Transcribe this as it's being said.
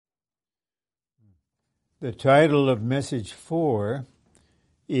The title of Message 4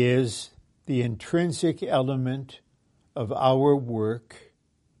 is The Intrinsic Element of Our Work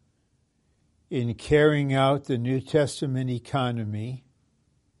in Carrying Out the New Testament Economy,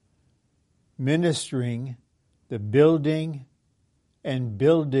 Ministering the Building and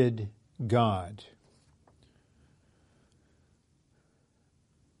Builded God.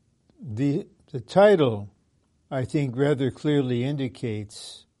 The title, I think, rather clearly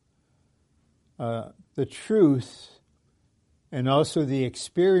indicates the truth and also the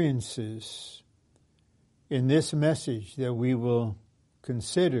experiences in this message that we will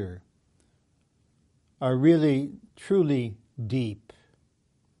consider are really, truly deep.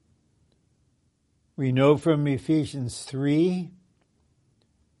 We know from Ephesians 3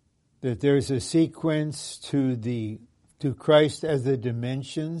 that there's a sequence to Christ as the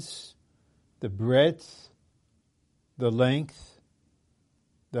dimensions, the breadth, the length,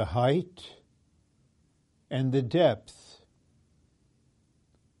 the height, and the depth.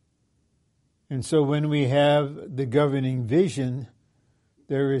 And so when we have the governing vision,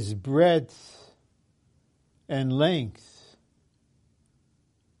 there is breadth and length.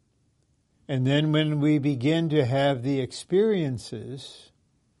 And then when we begin to have the experiences,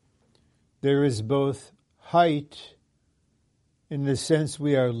 there is both height in the sense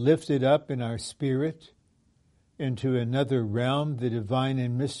we are lifted up in our spirit into another realm, the divine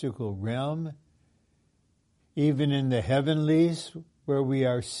and mystical realm, even in the heavenlies where we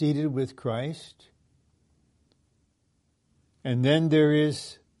are seated with Christ. And then there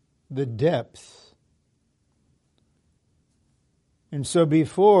is the depth. And so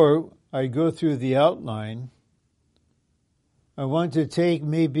before I go through the outline, I want to take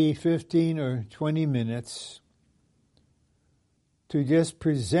maybe 15 or 20 minutes to just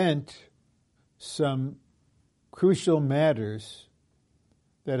present some crucial matters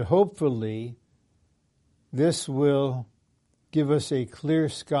that hopefully this will give us a clear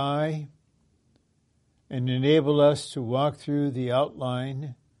sky and enable us to walk through the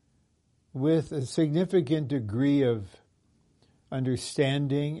outline with a significant degree of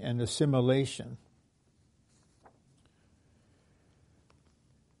understanding and assimilation.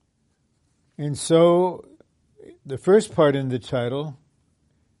 And so the first part in the title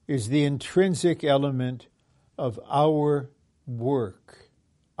is the intrinsic element of our work.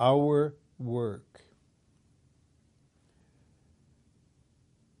 Our work.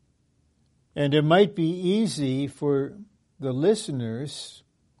 And it might be easy for the listeners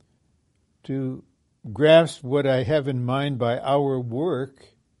to grasp what I have in mind by our work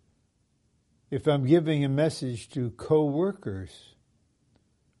if I'm giving a message to co-workers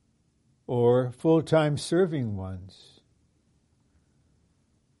or full-time serving ones.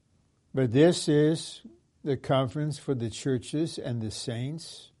 But this is the conference for the churches and the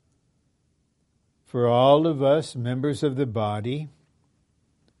saints, for all of us members of the body.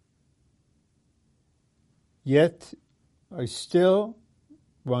 Yet, I still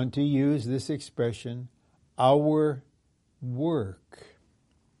want to use this expression, our work.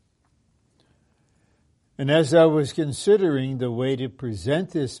 And as I was considering the way to present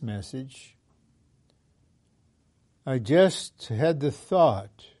this message, I just had the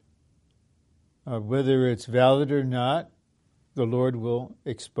thought of whether it's valid or not, the Lord will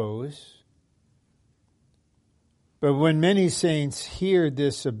expose. But when many saints hear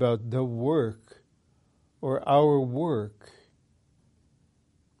this about the work, or our work,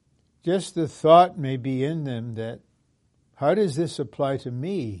 just the thought may be in them that, how does this apply to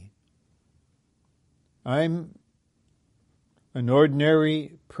me? I'm an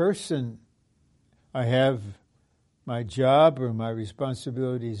ordinary person. I have my job or my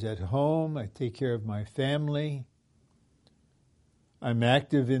responsibilities at home. I take care of my family. I'm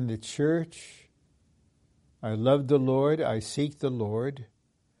active in the church. I love the Lord. I seek the Lord.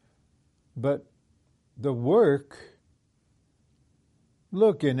 But the work,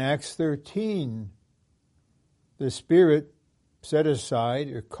 look in Acts 13, the Spirit set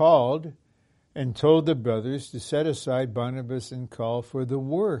aside or called and told the brothers to set aside Barnabas and Paul for the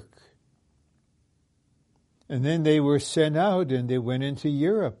work. And then they were sent out and they went into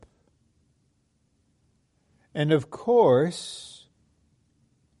Europe. And of course,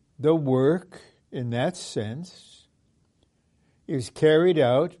 the work in that sense is carried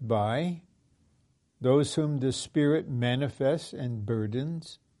out by those whom the Spirit manifests and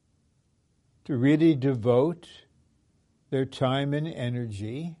burdens to really devote their time and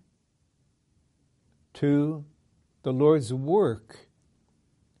energy to the Lord's work.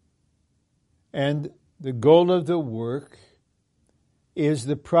 And the goal of the work is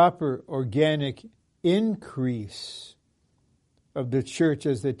the proper organic increase of the church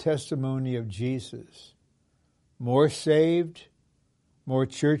as the testimony of Jesus. more saved, more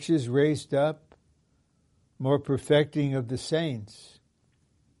churches raised up, more perfecting of the saints.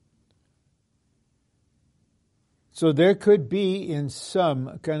 So there could be in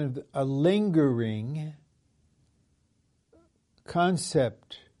some kind of a lingering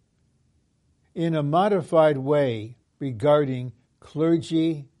concept in a modified way regarding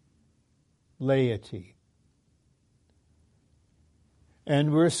clergy, laity.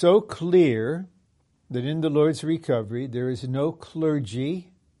 And we're so clear that in the Lord's recovery there is no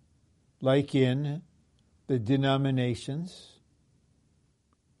clergy like in the denominations.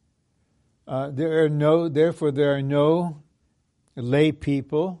 Therefore there are no lay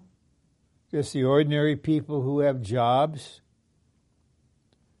people, just the ordinary people who have jobs.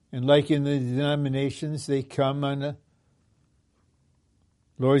 And like in the denominations, they come on a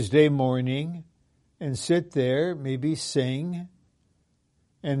Lord's Day morning and sit there, maybe sing,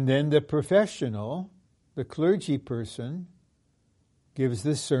 and then the professional, the clergy person, gives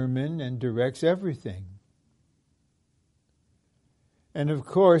the sermon and directs everything. And of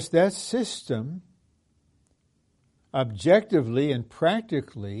course, that system, objectively and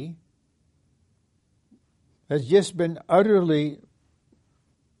practically, has just been utterly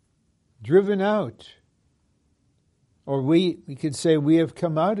driven out. Or we could say we have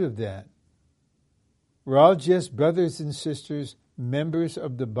come out of that. We're all just brothers and sisters, members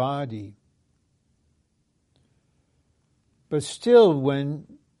of the body. But still, when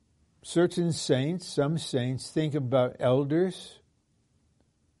certain saints, some saints, think about elders,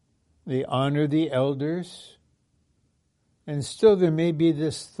 they honor the elders, and still there may be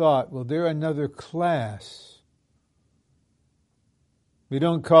this thought, well, they're another class. We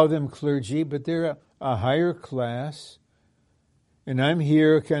don't call them clergy, but they're a higher class, and I'm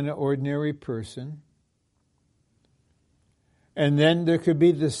here, a kind of ordinary person. And then there could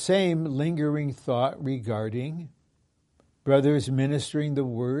be the same lingering thought regarding brothers ministering the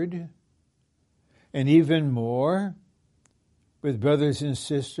word, and even more with brothers and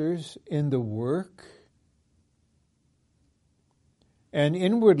sisters in the work. And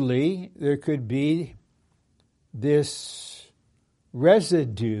inwardly, there could be this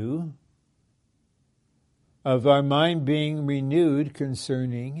residue of our mind being renewed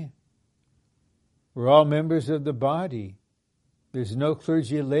concerning we're all members of the body. There's no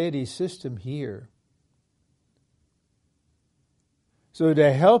clergy laity system here. So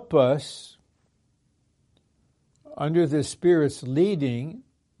to help us, under the Spirit's leading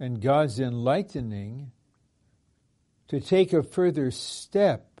and God's enlightening, to take a further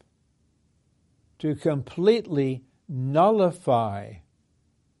step to completely nullify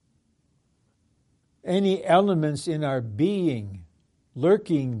any elements in our being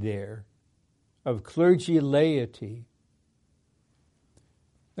lurking there of clergy laity,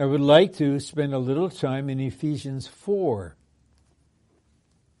 I would like to spend a little time in Ephesians 4.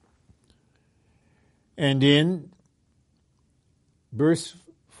 And in verse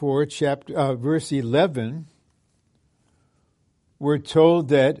 4, verse 11, we're told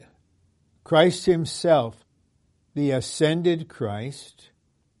that Christ himself, the ascended Christ,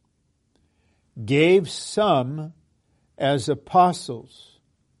 gave some as apostles,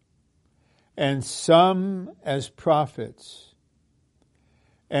 and some as prophets,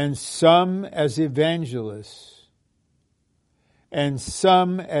 and some as evangelists, and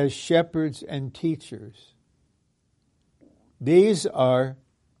some as shepherds and teachers. These are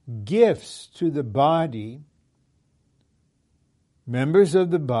gifts to the body, members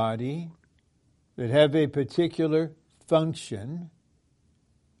of the body that have a particular function,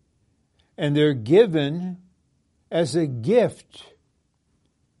 and they're given as a gift,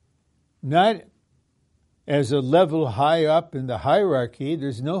 not as a level high up in the hierarchy.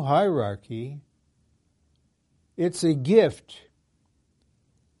 There's no hierarchy. It's a gift.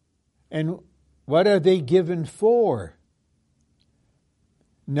 And what are they given for?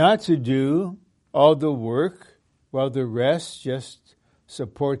 Not to do all the work while the rest just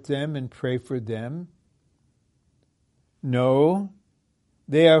support them and pray for them. No,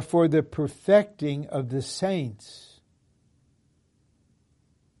 they are for the perfecting of the saints.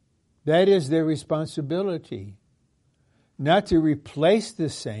 That is their responsibility. Not to replace the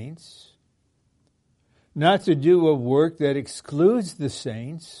saints, not to do a work that excludes the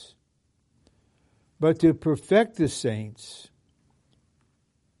saints, but to perfect the saints,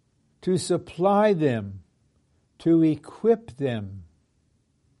 to supply them, to equip them,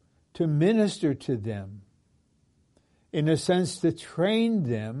 to minister to them, in a sense to train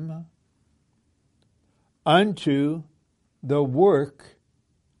them unto the work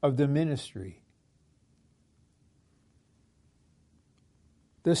of the ministry.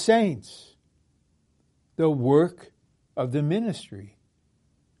 The saints, the work of the ministry.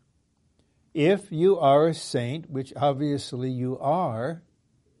 If you are a saint, which obviously you are,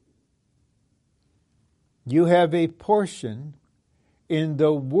 you have a portion in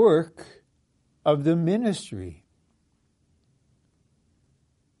the work of the ministry.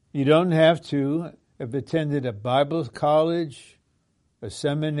 You don't have to have attended a Bible college, a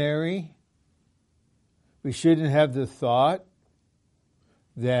seminary. We shouldn't have the thought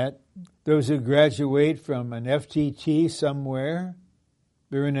that those who graduate from an FTT somewhere,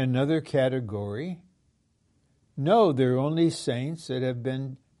 they're in another category. No, they're only saints that have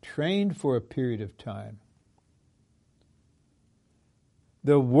been trained for a period of time.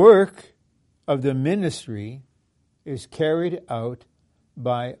 The work of the ministry is carried out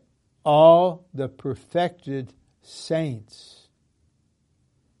by all the perfected saints.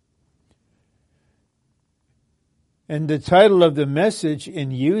 And the title of the message,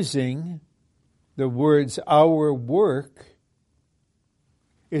 in using the words "our work,"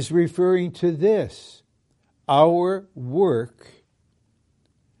 is referring to this. Our work.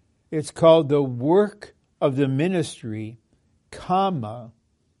 It's called the work of the ministry, comma,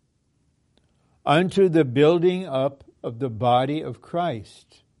 unto the building up of the body of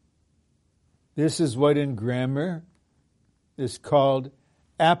Christ. This is what in grammar is called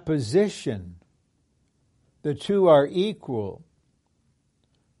apposition. The two are equal.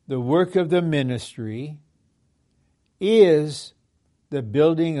 The work of the ministry is the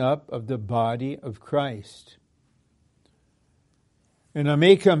building up of the body of Christ. And I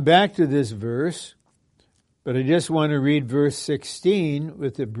may come back to this verse, but I just want to read verse 16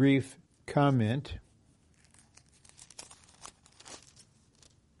 with a brief comment.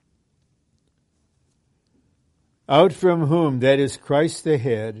 Out from whom, that is Christ the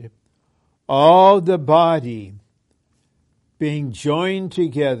head, all the body, being joined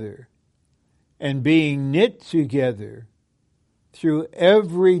together and being knit together through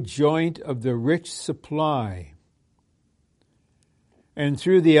every joint of the rich supply, and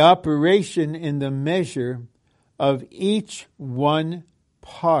through the operation in the measure of each one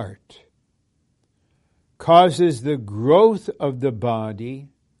part, causes the growth of the body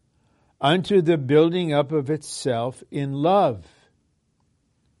unto the building up of itself in love.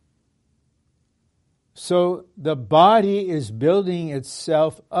 So the body is building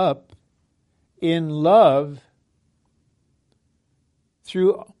itself up in love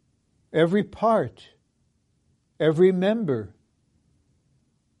through every part, every member.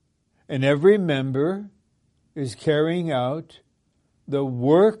 And every member is carrying out the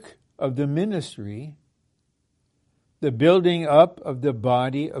work of the ministry, the building up of the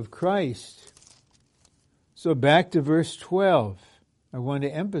body of Christ. So back to verse 12. I want to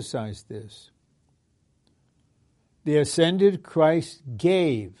emphasize this. The ascended Christ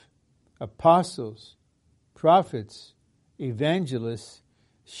gave apostles, prophets, evangelists,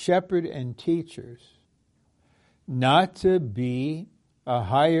 shepherds, and teachers, not to be a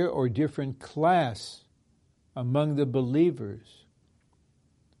higher or different class among the believers,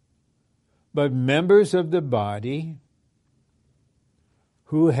 but members of the body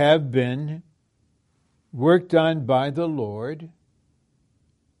who have been worked on by the Lord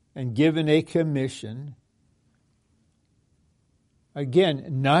and given a commission,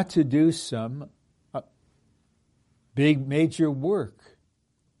 again, not to do some big major work,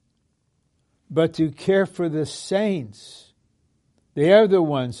 but to care for the saints. They are the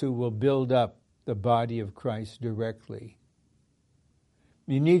ones who will build up the body of Christ directly.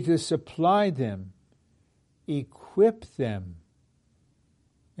 You need to supply them, equip them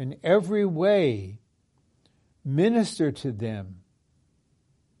in every way, minister to them.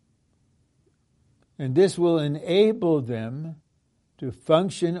 And this will enable them to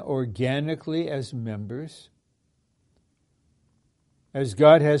function organically as members, as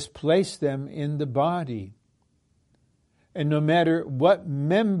God has placed them in the body. And no matter what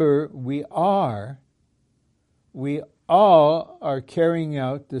member we all are carrying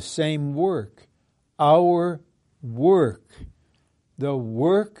out the same work. Our work. The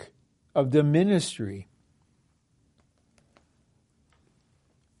work of the ministry.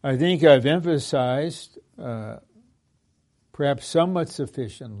 I think I've emphasized, perhaps somewhat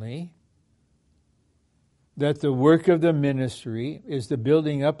sufficiently, that the work of the ministry is the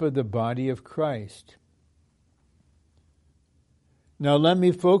building up of the body of Christ. Now let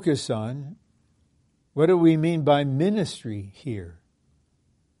me focus on what do we mean by ministry here?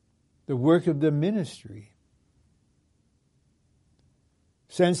 The work of the ministry.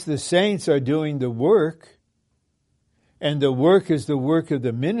 Since the saints are doing the work, and the work is the work of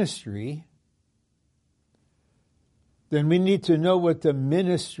the ministry, then we need to know what the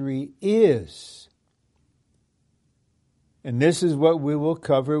ministry is. And this is what we will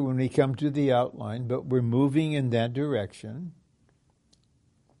cover when we come to the outline, but we're moving in that direction.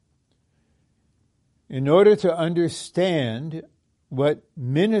 In order to understand what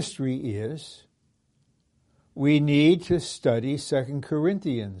ministry is, we need to study 2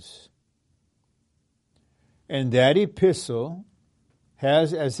 Corinthians. And that epistle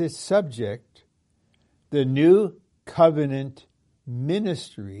has as its subject the new covenant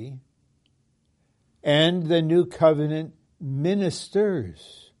ministry and the new covenant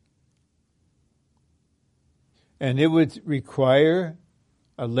ministers. And it would require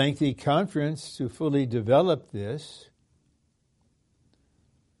a lengthy conference to fully develop this.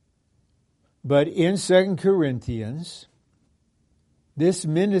 But in 2 Corinthians, this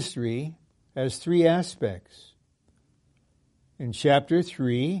ministry has three aspects. In chapter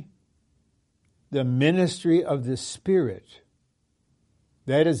 3, the ministry of the Spirit.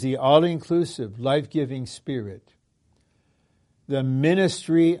 That is the all-inclusive, life-giving Spirit. The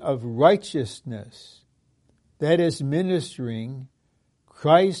ministry of righteousness. That is ministering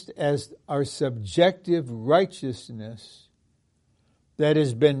Christ as our subjective righteousness that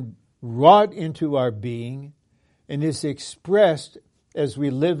has been wrought into our being and is expressed as we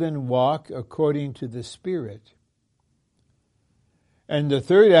live and walk according to the Spirit. And the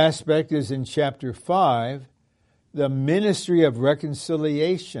third aspect is in chapter 5, the ministry of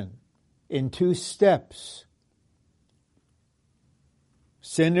reconciliation in 2 steps.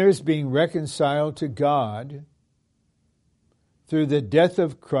 Sinners being reconciled to God through the death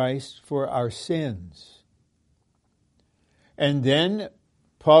of Christ for our sins. And then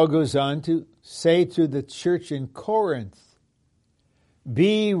Paul goes on to say to the church in Corinth,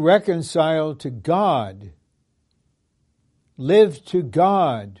 be reconciled to God. Live to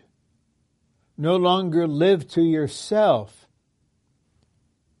God. No longer live to yourself.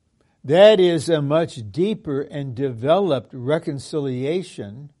 That is a much deeper and developed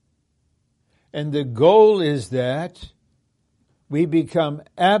reconciliation. And the goal is that we become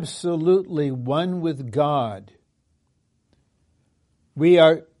absolutely one with God. We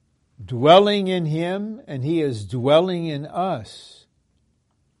are dwelling in Him, and He is dwelling in us.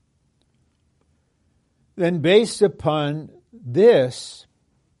 Then based upon this,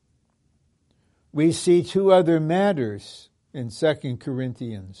 we see 2 other matters in 2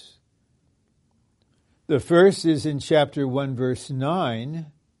 Corinthians. The first is in chapter 1, verse 9,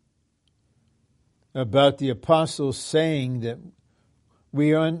 about the apostles saying that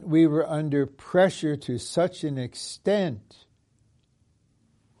we were under pressure to such an extent,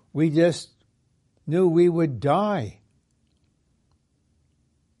 we just knew we would die.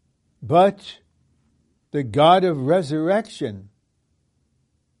 But the God of resurrection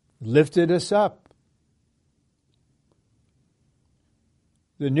lifted us up.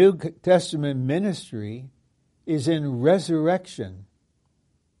 The New Testament ministry is in resurrection.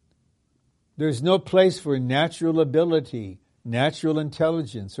 There's no place for natural ability, natural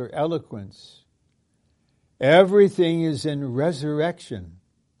intelligence, or eloquence. Everything is in resurrection.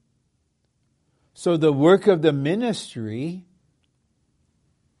 So the work of the ministry,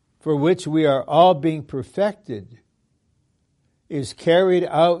 for which we are all being perfected, is carried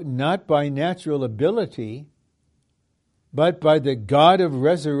out not by natural ability, but by the God of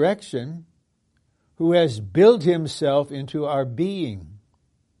resurrection, who has built Himself into our being.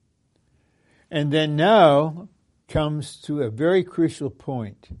 And then now comes to a very crucial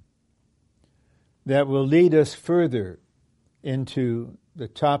point that will lead us further into the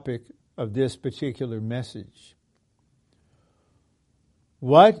topic of this particular message.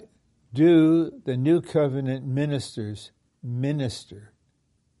 What do the New Covenant ministers minister?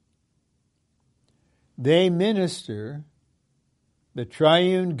 They minister the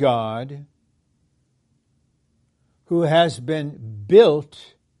triune God who has been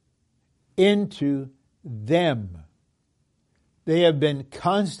built into them. They have been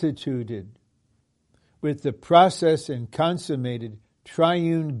constituted with the process and consummated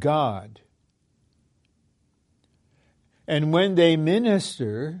triune God. And when they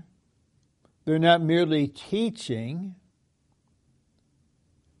minister, they're not merely teaching,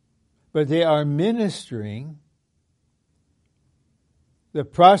 but they are ministering the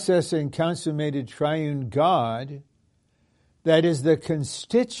process and consummated triune God that is the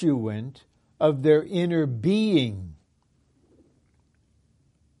constituent of their inner being.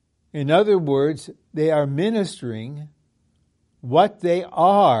 In other words, they are ministering what they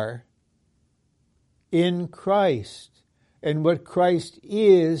are in Christ and what Christ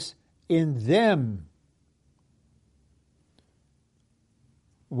is in them.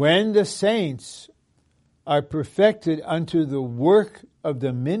 When the saints are perfected unto the work of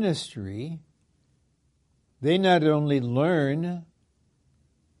the ministry, they not only learn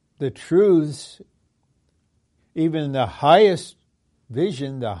the truths, even the highest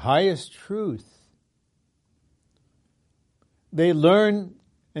vision, the highest truth, they learn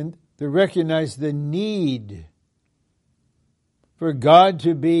and to recognize the need for God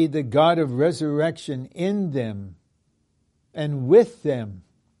to be the God of resurrection in them and with them,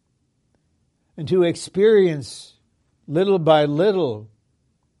 and to experience little by little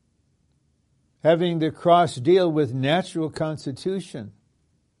having the cross deal with natural constitution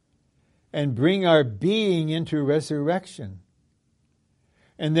and bring our being into resurrection.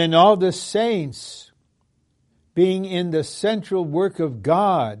 And then all the saints being in the central work of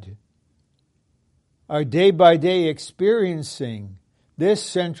God are day by day experiencing this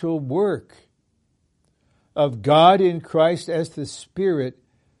central work of God in Christ as the Spirit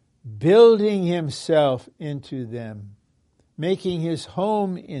building himself into them, making his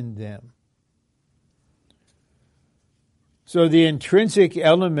home in them. So the intrinsic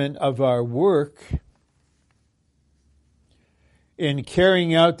element of our work in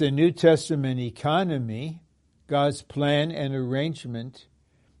carrying out the New Testament economy, God's plan and arrangement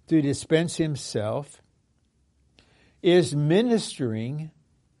to dispense himself, is ministering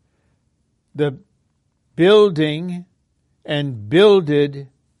the building and builded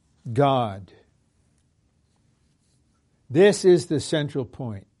God. This is the central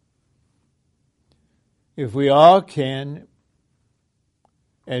point. If we all can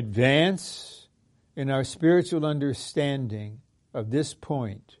advance in our spiritual understanding of this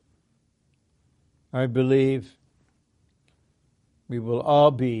point, I believe we will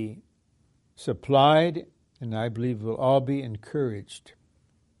all be supplied, and I believe we'll all be encouraged.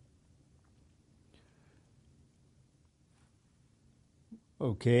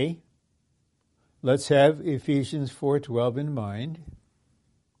 Okay, let's have Ephesians 4:12 in mind.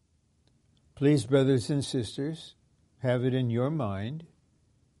 Please, brothers and sisters, have it in your mind.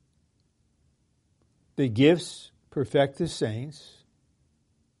 The gifts perfect the saints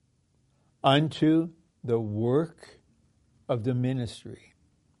unto the work of the ministry.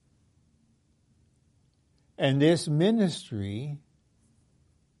 And this ministry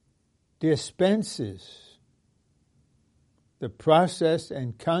dispenses the processed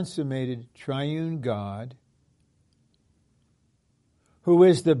and consummated triune God, who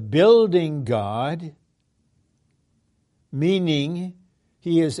is the building God, meaning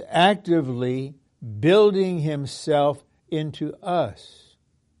he is actively building himself into us.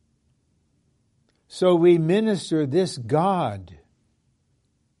 So we minister this God.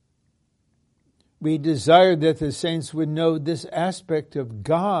 We desire that the saints would know this aspect of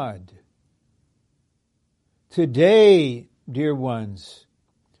God. Today, dear ones,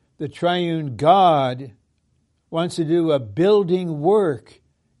 the triune God wants to do a building work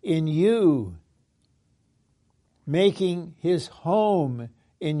in you, making his home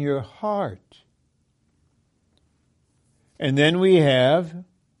in your heart. And then we have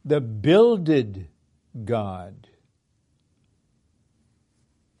the builded God.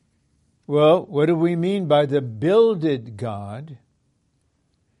 Well, what do we mean by the builded God?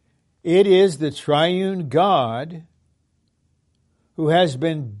 It is the triune God who has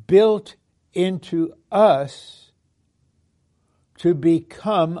been built into us to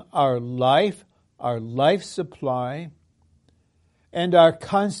become our life supply, and our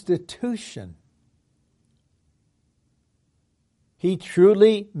constitution. He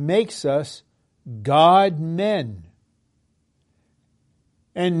truly makes us God-men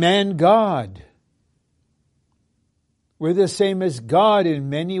and man-God. We're the same as God in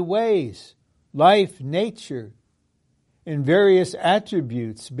many ways, life, nature, in various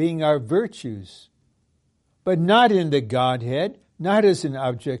attributes being our virtues, but not in the Godhead, not as an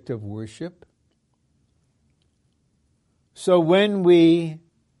object of worship. So when we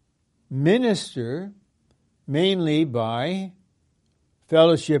minister, mainly by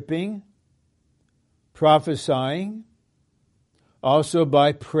fellowshipping, prophesying, also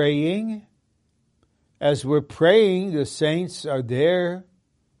by praying, as we're praying, the saints are there,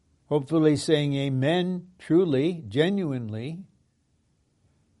 hopefully saying amen, truly, genuinely.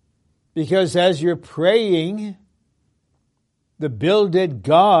 Because as you're praying, the builded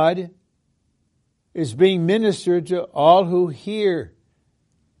God is being ministered to all who hear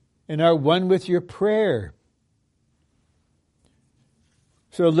and are one with your prayer.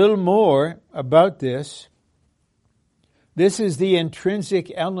 So a little more about this. This is the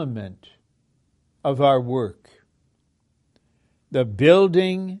intrinsic element of our work. The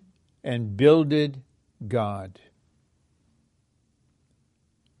building and builded God.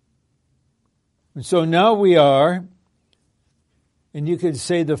 And so now we are And you could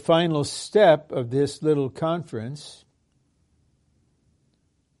say the final step of this little conference,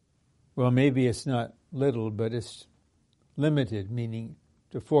 well, maybe it's not little, but it's limited, meaning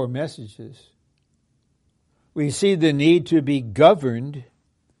to 4 messages. We see the need to be governed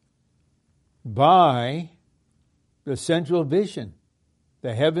by the central vision,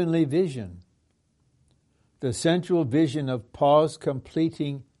 the heavenly vision, the central vision of Paul's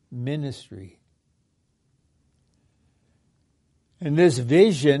completing ministry. And this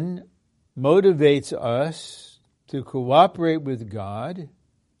vision motivates us to cooperate with God,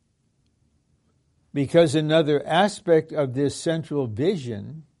 because another aspect of this central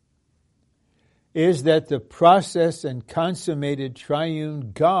vision is that the process and consummated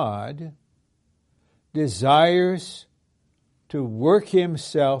triune God desires to work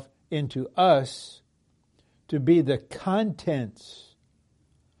himself into us to be the contents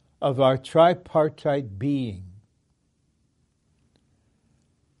of our tripartite being.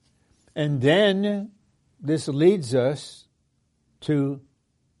 And then this leads us to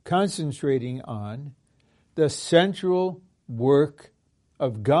concentrating on the central work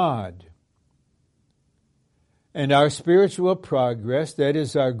of God. And our spiritual progress, that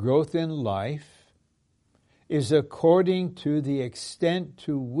is our growth in life, is according to the extent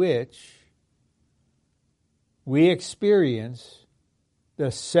to which we experience the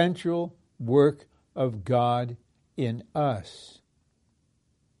central work of God in us.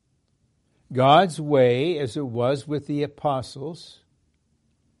 God's way, as it was with the apostles,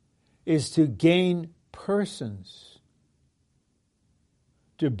 is to gain persons,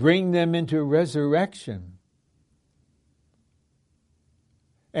 to bring them into resurrection.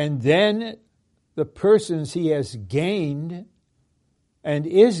 And then the persons he has gained and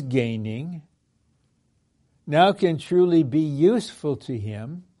is gaining now can truly be useful to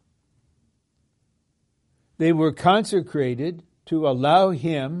him. They were consecrated to allow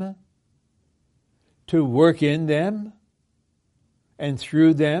him to work in them and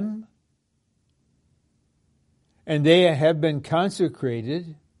through them. And they have been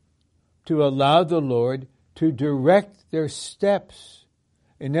consecrated to allow the Lord to direct their steps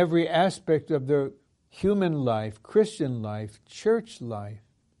in every aspect of their human life, Christian life, church life.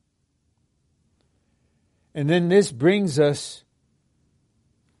 And then this brings us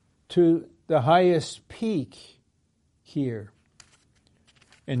to the highest peak here.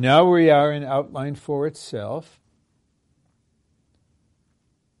 And now we are in Outline for Itself.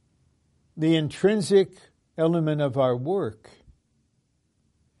 The intrinsic element of our work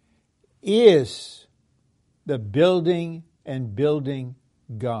is the building and building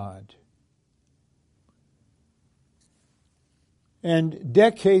God. And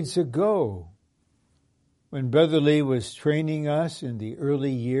decades ago, when Brother Lee was training us in the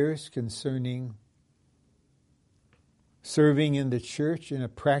early years concerning serving in the church in a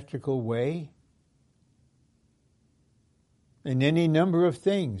practical way, in any number of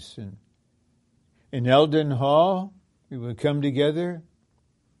things. In Eldon Hall, we would come together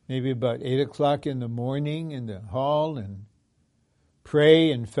maybe about 8 o'clock in the morning in the hall and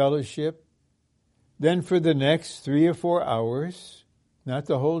pray and fellowship. Then for the next 3 or 4 hours, not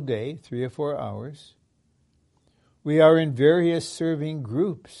the whole day, 3 or 4 hours, we are in various serving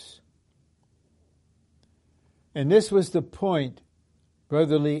groups. And this was the point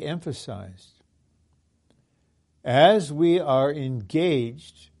Brother Lee emphasized. As we are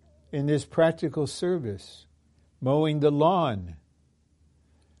engaged in this practical service, mowing the lawn,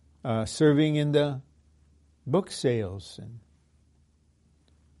 serving in the book sales, and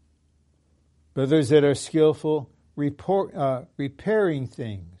brothers that are skillful repairing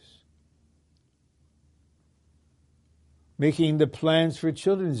things, making the plans for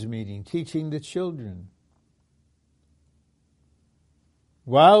children's meeting, teaching the children.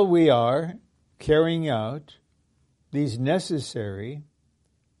 While we are carrying out these necessary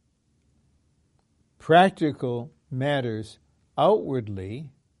practical matters outwardly,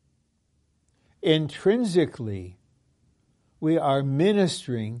 intrinsically, we are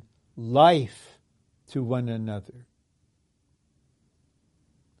ministering life to one another.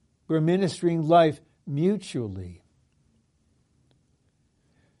 We're ministering life mutually.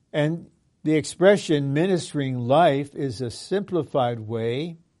 And the expression ministering life is a simplified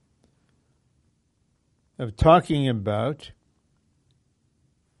way of talking about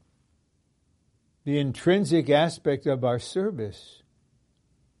the intrinsic aspect of our service.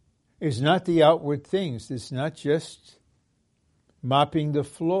 Is not the outward things. It's not just mopping the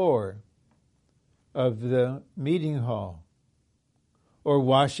floor of the meeting hall, or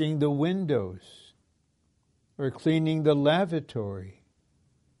washing the windows, or cleaning the lavatory,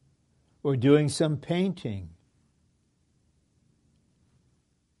 or doing some painting.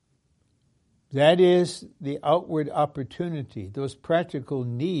 That is the outward opportunity, those practical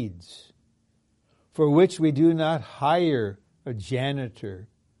needs for which we do not hire a janitor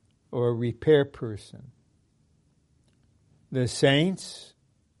or a repair person. The saints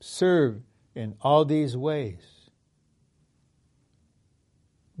serve in all these ways.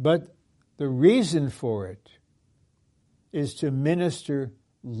 But the reason for it is to minister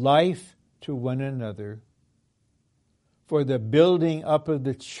life to one another for the building up of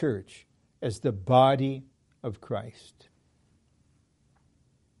the church as the body of Christ.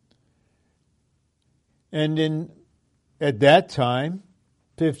 And at that time,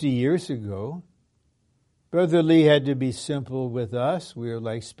 50 years ago, Brother Lee had to be simple with us. We were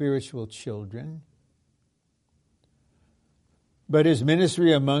like spiritual children. But his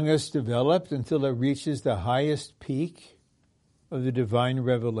ministry among us developed until it reaches the highest peak of the divine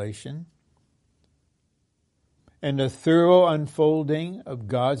revelation and a thorough unfolding of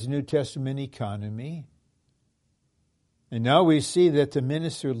God's New Testament economy. And now we see that to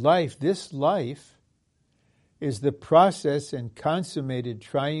minister life, this life is the process and consummated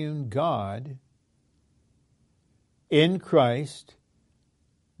triune God in Christ,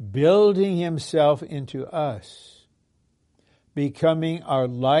 building himself into us, becoming our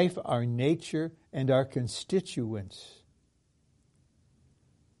life, our nature, and our constituents.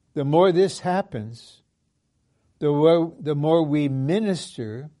 The more this happens, the more we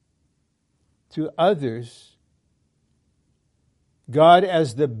minister to others, God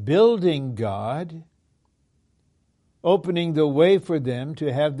as the building God, opening the way for them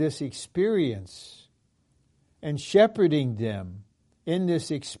to have this experience and shepherding them in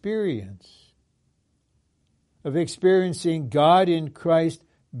this experience of experiencing God in Christ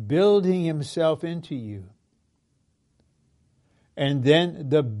building himself into you. And then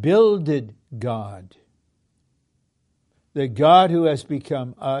the builded God, the God who has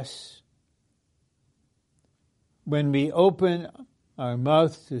become us, when we open our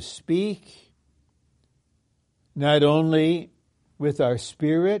mouth to speak, not only with our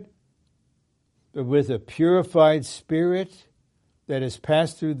spirit, but with a purified spirit that has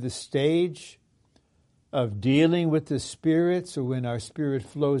passed through the stage of dealing with the spirit, so when our spirit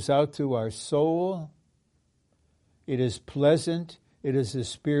flows out to our soul, it is pleasant. It is a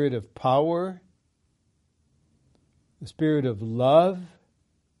spirit of power, the spirit of love,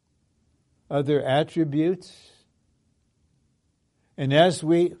 other attributes. And as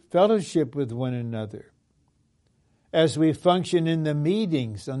we fellowship with one another, as we function in the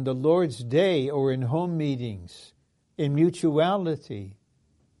meetings on the Lord's Day or in home meetings, in mutuality,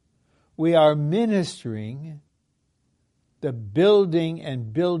 we are ministering the building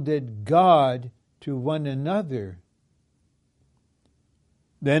and builded God to one another.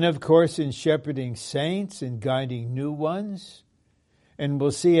 Then, of course, in shepherding saints and guiding new ones, and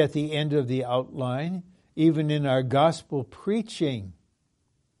we'll see at the end of the outline, even in our gospel preaching,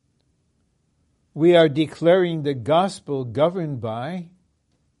 we are declaring the gospel governed by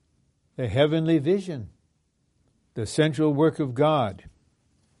the heavenly vision, the central work of God.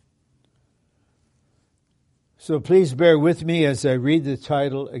 So please bear with me as I read the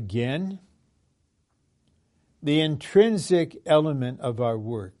title again. The intrinsic element of our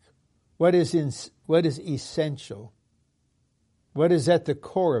work. What is essential? What is at the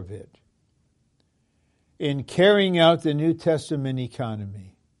core of it? In carrying out the New Testament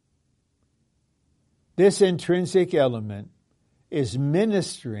economy. This intrinsic element is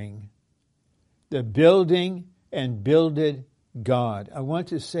ministering the building and builded God. I want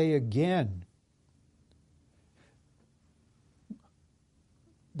to say again,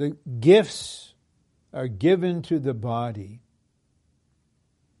 the gifts are given to the body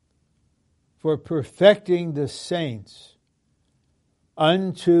for perfecting the saints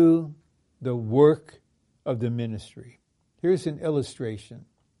unto the work of the ministry. Here's an illustration,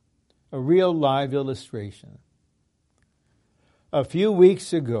 a real live illustration. A few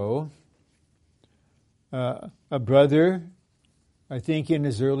weeks ago, a brother, I think in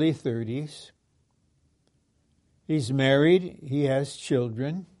his early 30s, he's married, he has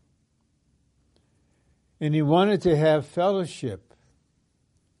children, and he wanted to have fellowship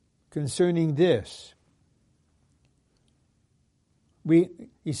concerning this.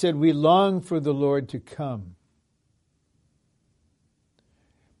 He said, we long for the Lord to come.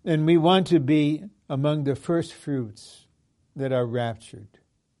 And we want to be among the first fruits that are raptured.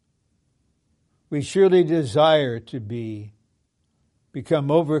 We surely desire to become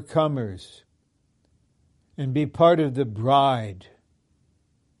overcomers and be part of the bride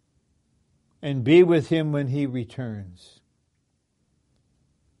and be with him when he returns.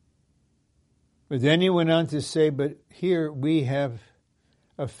 But then he went on to say, but here we have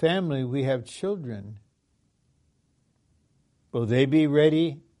a family, we have children. Will they be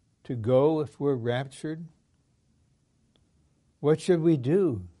ready to go if we're raptured? What should we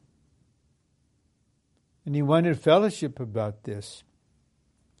do? And he wanted fellowship about this.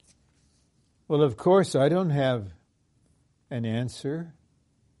 Well, of course, I don't have an answer.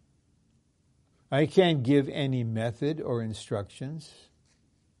 I can't give any method or instructions.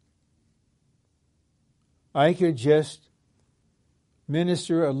 I could just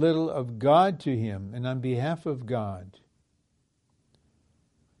minister a little of God to him and on behalf of God.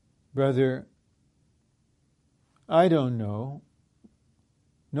 Brother, I don't know.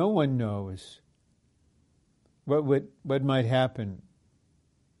 No one knows what might happen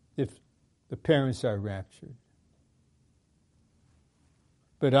if the parents are raptured.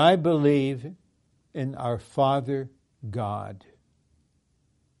 But I believe in our Father God.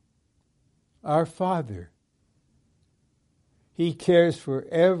 Our Father. He cares for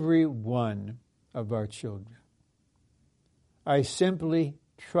every one of our children. I simply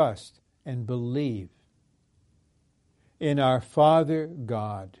trust and believe in our Father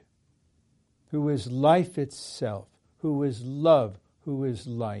God, who is life itself, who is love, who is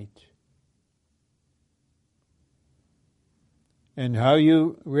light. And how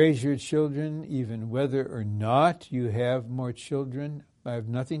you raise your children, even whether or not you have more children, I have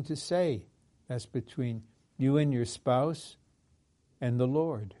nothing to say. That's between you and your spouse and the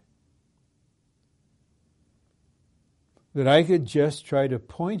Lord. That I could just try to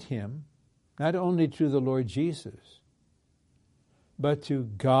point him, not only to the Lord Jesus, but to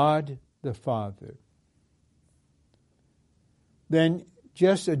God the Father. Then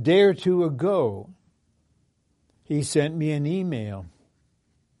just a day or two ago, he sent me an email.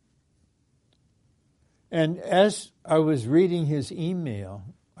 And as I was reading his email,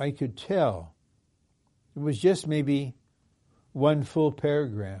 I could tell it was just maybe one full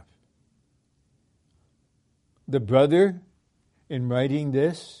paragraph. The brother, in writing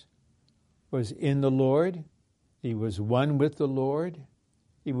this, was in the Lord. He was one with the Lord.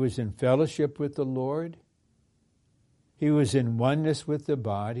 He was in fellowship with the Lord. He was in oneness with the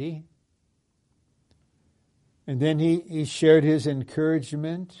body. And then he shared his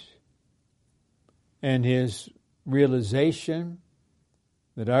encouragement and his realization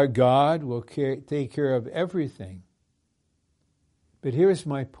that our God will take care of everything. But here's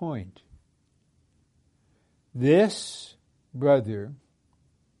my point. This brother,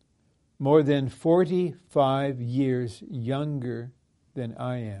 more than 45 years younger than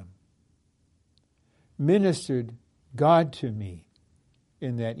I am, ministered God to me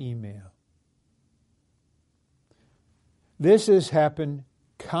in that email. This has happened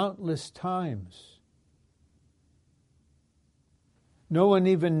countless times. No one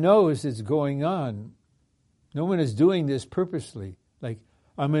even knows it's going on. No one is doing this purposely. Like,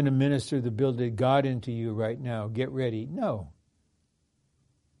 I'm going to minister the build of God into you right now. Get ready. No.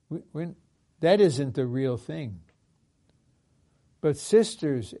 That isn't the real thing. But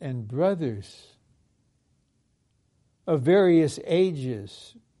sisters and brothers of various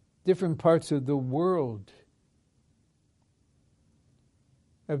ages, different parts of the world,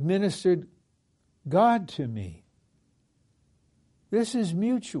 have ministered God to me. This is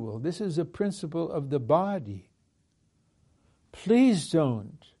mutual. This is a principle of the body. Please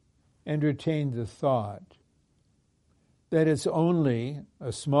don't entertain the thought that it's only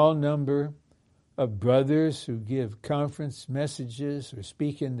a small number of brothers who give conference messages or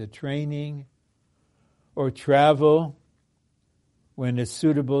speak in the training or travel when it's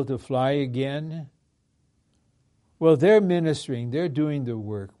suitable to fly again. Well, they're ministering, they're doing the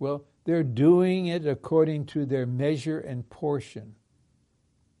work. Well, they're doing it according to their measure and portion.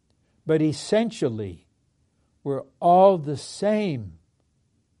 But essentially, we're all the same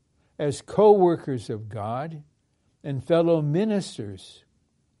as co-workers of God and fellow ministers.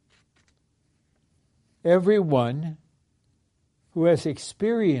 Everyone who has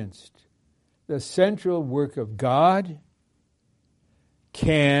experienced the central work of God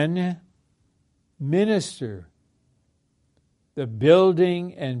can minister the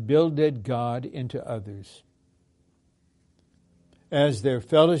building and builded God into others. As they're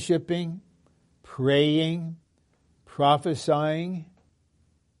fellowshipping, praying, prophesying,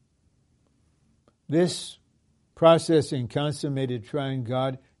 this process in consummated triune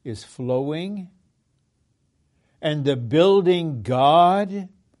God is flowing, and the building God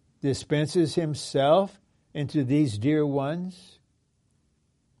dispenses himself into these dear ones.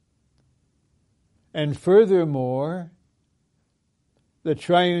 And furthermore, the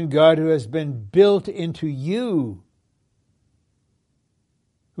triune God who has been built into you,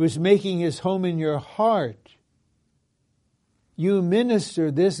 who is making his home in your heart, You minister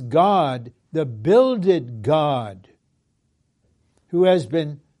this God, the builded God, who has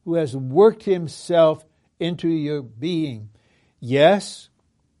worked himself into your being. Yes,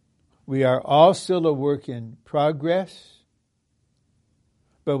 we are all still a work in progress,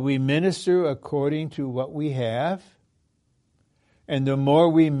 but we minister according to what we have. And the more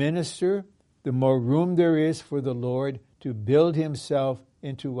we minister, the more room there is for the Lord to build himself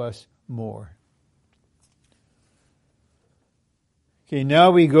into us more. Okay,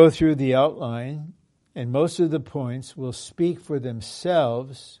 now we go through the outline, and most of the points will speak for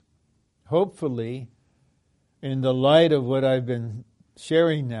themselves, hopefully, in the light of what I've been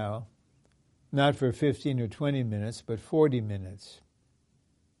sharing now, not for 15 or 20 minutes, but 40 minutes.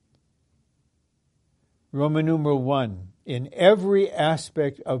 Roman numeral 1, in every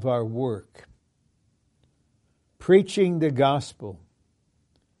aspect of our work, preaching the gospel,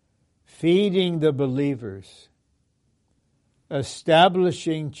 feeding the believers,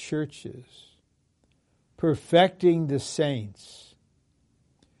 establishing churches, perfecting the saints,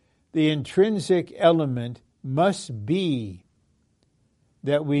 the intrinsic element must be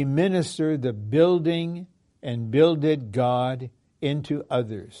that we minister the building and builded God into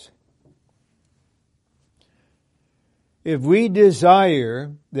others. If we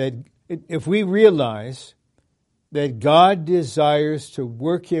realize that God desires to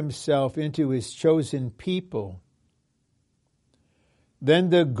work himself into his chosen people,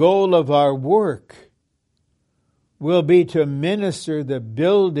 then the goal of our work will be to minister the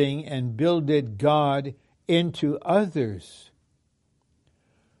building and builded God into others,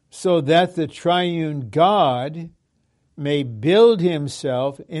 so that the triune God may build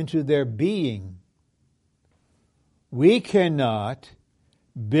himself into their being. We cannot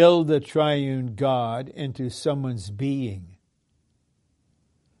build the triune God into someone's being.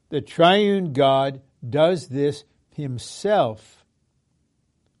 The triune God does this himself,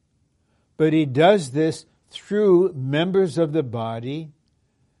 but he does this through members of the body,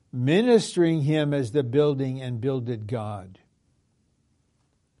 ministering him as the building and builded God.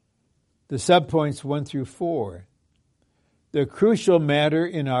 The subpoints 1 through 4. The crucial matter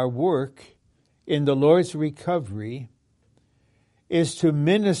in our work in the Lord's recovery is to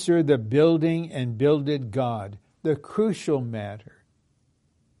minister the building and builded God, the crucial matter.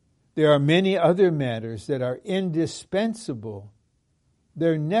 There are many other matters that are indispensable.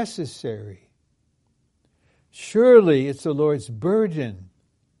 They're necessary. Surely it's the Lord's burden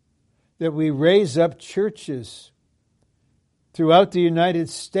that we raise up churches throughout the United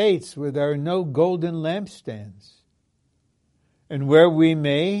States where there are no golden lampstands, and where we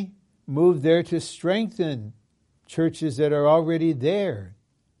may move there to strengthen churches that are already there.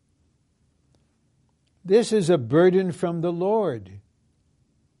 This is a burden from the Lord.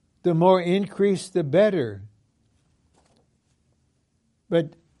 The more increase, the better.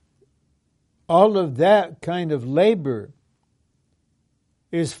 But all of that kind of labor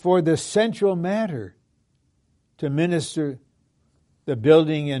is for the central matter, to minister the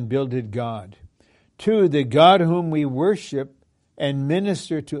building and builded God. 2, the God whom we worship and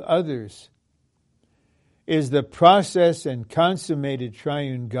minister to others is the process and consummated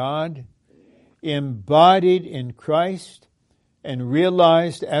triune God, embodied in Christ and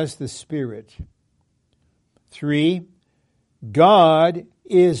realized as the Spirit. 3, God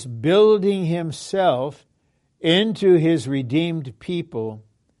is building himself into his redeemed people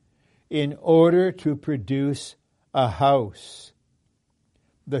in order to produce a house,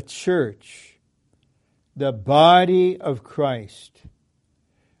 the church, the body of Christ,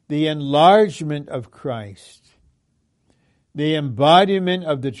 the enlargement of Christ, the embodiment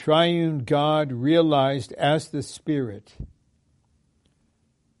of the triune God realized as the Spirit.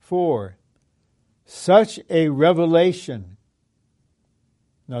 4, such a revelation.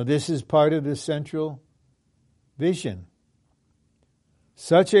 Now this is part of the central vision.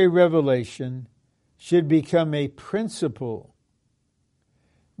 Such a revelation should become a principle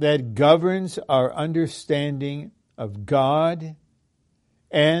that governs our understanding of God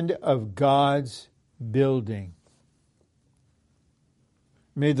and of God's building.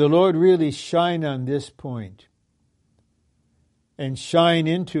 May the Lord really shine on this point and shine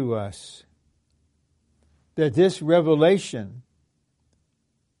into us that this revelation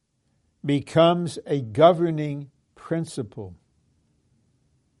becomes a governing principle.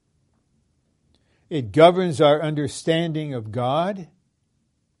 It governs our understanding of God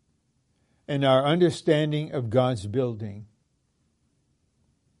and our understanding of God's building.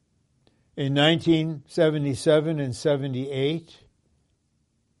 In 1977 and 78,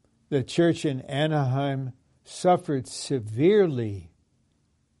 the church in Anaheim suffered severely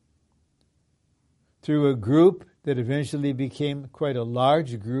through a group that eventually became quite a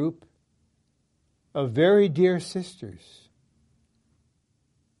large group of very dear sisters.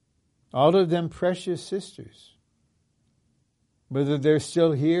 All of them precious sisters. Whether they're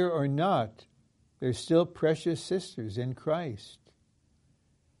still here or not, they're still precious sisters in Christ.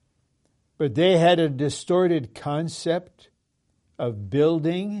 But they had a distorted concept of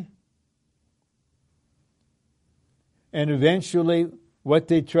building, and eventually what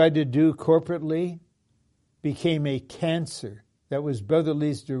they tried to do corporately became a cancer. That was Brother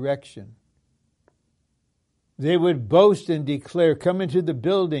Lee's direction. They would boast and declare, come into the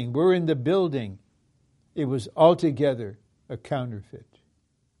building, we're in the building. It was altogether a counterfeit.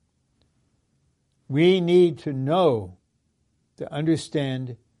 We need to know, to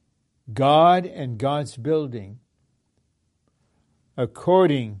understand God and God's building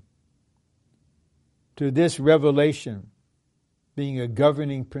according to this revelation being a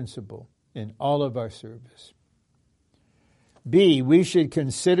governing principle in all of our service. B, we should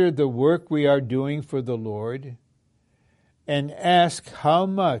consider the work we are doing for the Lord and ask how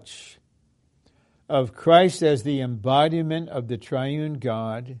much of Christ as the embodiment of the triune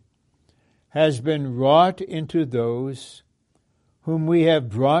God has been wrought into those whom we have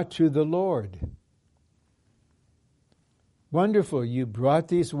brought to the Lord. Wonderful, you brought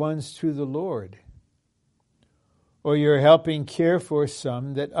these ones to the Lord. Or you're helping care for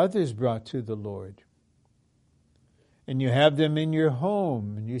some that others brought to the Lord. And you have them in your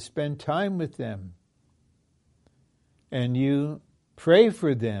home, and you spend time with them. And you pray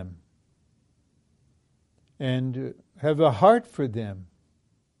for them. And have a heart for them.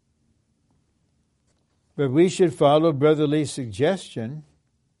 But we should follow Brother Lee's suggestion.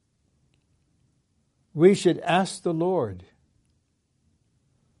 We should ask the Lord,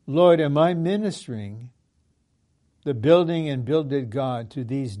 Lord, am I ministering the building and builded God to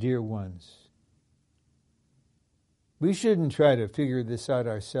these dear ones? We shouldn't try to figure this out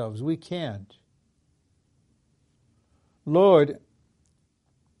ourselves. We can't. Lord,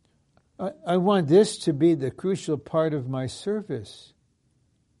 I want this to be the crucial part of my service.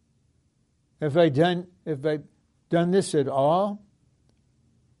 Have I done this at all?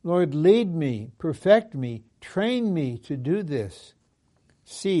 Lord, lead me, perfect me, train me to do this.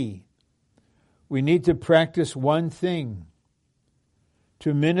 C, we need to practice one thing,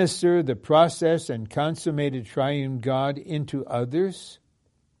 to minister the process and consummated triune God into others,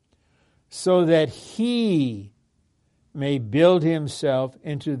 so that He may build Himself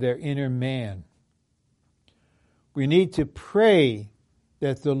into their inner man. We need to pray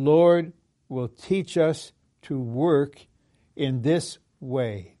that the Lord will teach us to work in this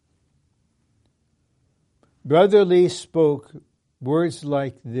way. Brother Lee spoke words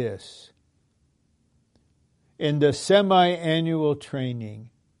like this in the semi-annual training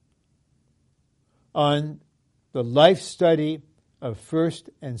on the life study of 1st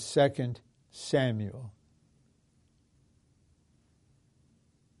and 2nd Samuel.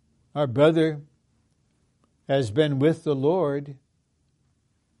 Our brother has been with the Lord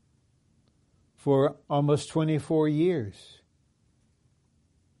for almost 24 years.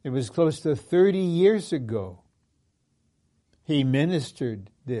 It was close to 30 years ago he ministered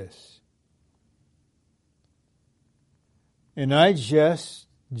this. And I just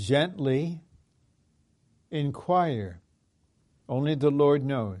gently inquire. Only the Lord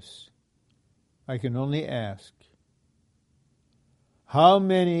knows. I can only ask. How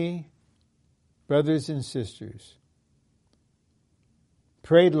many brothers and sisters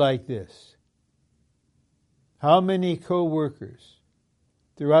prayed like this? How many co-workers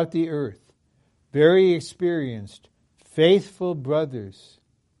throughout the earth, very experienced, faithful brothers,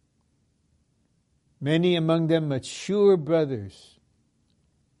 many among them mature brothers,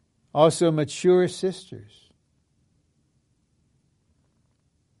 also mature sisters.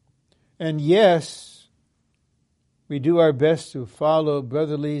 And yes, we do our best to follow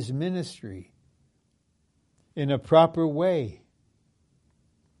Brother Lee's ministry in a proper way.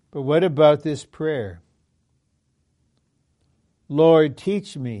 But what about this prayer? Lord,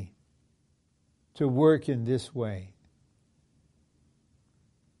 teach me to work in this way.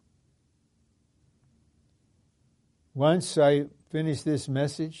 Once I finished this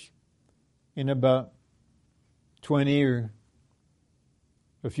message in about 20 or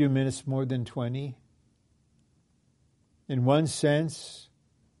a few minutes more than 20. In one sense,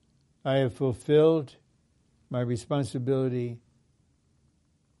 I have fulfilled my responsibility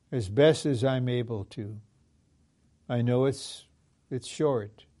as best as I'm able to. I know it's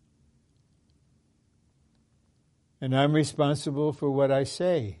short. And I'm responsible for what I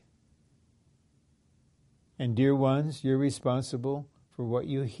say. And dear ones, you're responsible for what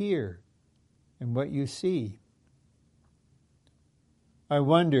you hear and what you see. I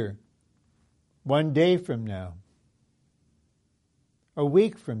wonder, one day from now, a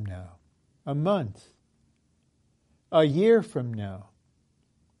week from now, a month, a year from now,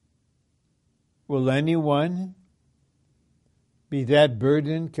 will anyone be that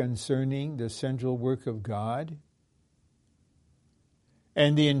burdened concerning the central work of God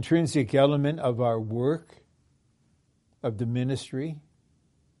and the intrinsic element of our work, of the ministry,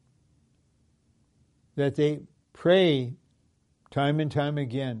 that they pray time and time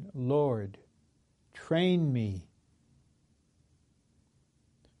again, Lord, train me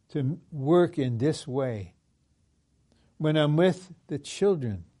to work in this way. When I'm with the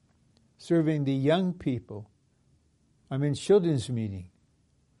children, serving the young people, I'm in children's meeting.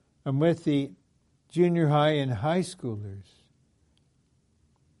 I'm with the junior high and high schoolers,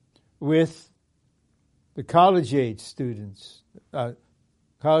 with the college-age students,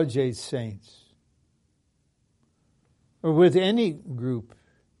 college-age saints, or with any group,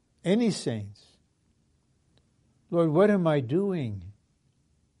 any saints. Lord, what am I doing?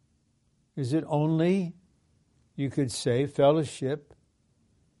 Is it only, you could say, fellowship,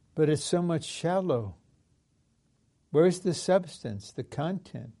 but it's so much shallow. Where's the substance, the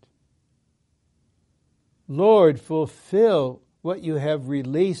content? Lord, fulfill what you have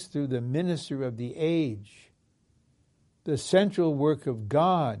released through the minister of the age, the central work of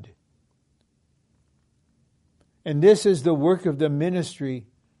God. And this is the work of the ministry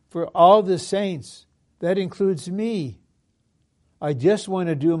for all the saints. That includes me. I just want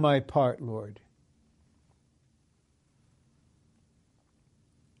to do my part, Lord.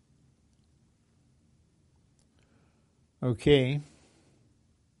 Okay.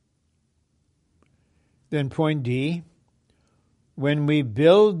 Then point D. When we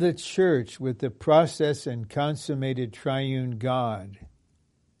build the church with the process and consummated triune God,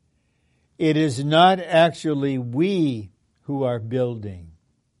 it is not actually we who are building.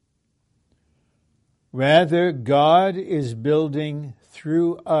 Rather, God is building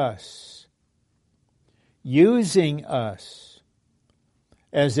through us, using us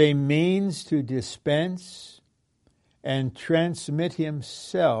as a means to dispense and transmit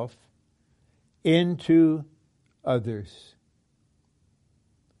himself into others.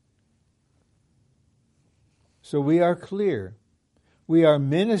 So we are clear. We are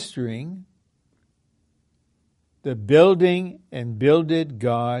ministering the building and builded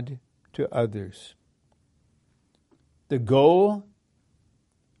God to others. The goal,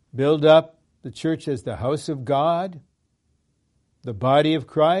 build up the church as the house of God, the body of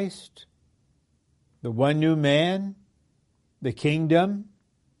Christ, the one new man, the kingdom,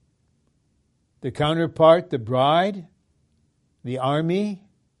 the counterpart, the bride, the army.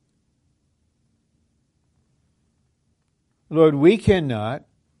 Lord, we cannot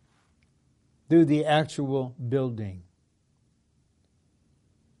do the actual building.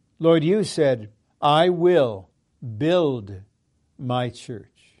 Lord, you said, I will build my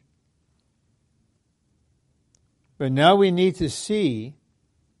church. But now we need to see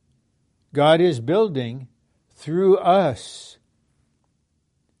God is building through us,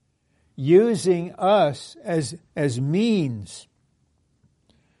 using us as means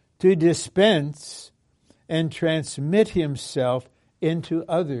to dispense and transmit himself into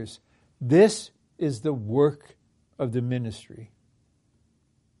others. This is the work of the ministry.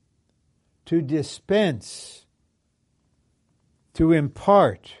 To dispense, to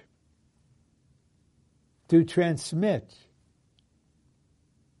impart, to transmit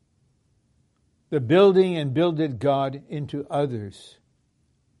the building and builded God into others.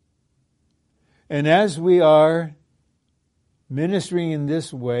 And as we are ministering in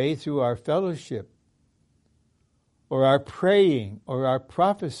this way through our fellowship, or our praying, or our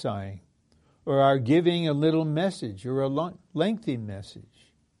prophesying, or our giving a little message, or a lengthy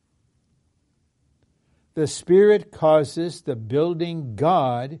message, the Spirit causes the building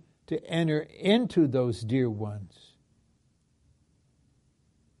God to enter into those dear ones.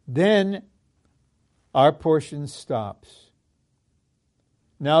 Then our portion stops.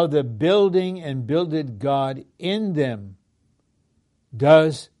 Now the building and builded God in them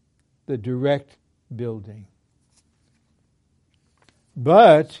does the direct building.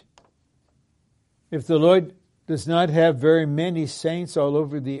 But if the Lord does not have very many saints all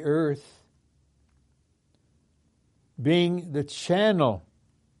over the earth, being the channel,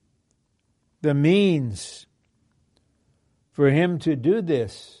 the means for him to do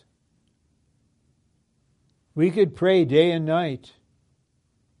this, we could pray day and night,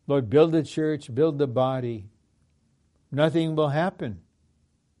 Lord, build the church, build the body. Nothing will happen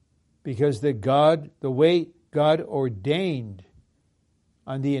because the way God ordained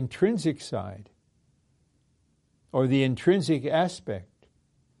on the intrinsic side, or the intrinsic aspect,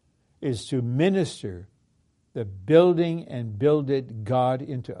 is to minister the building and builded God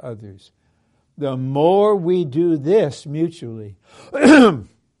into others. The more we do this mutually, the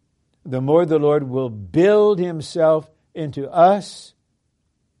more the Lord will build himself into us,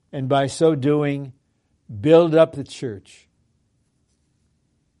 and by so doing, build up the church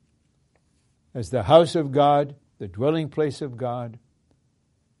as the house of God, the dwelling place of God,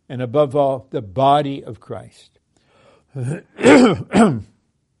 and above all, the body of Christ. Okay,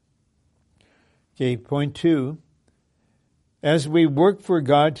 point 2. As we work for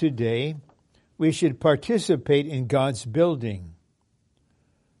God today, we should participate in God's building.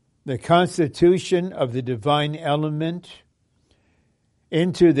 The constitution of the divine element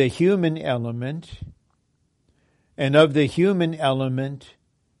into the human element, and of the human element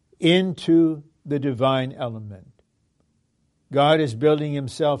into the divine element. God is building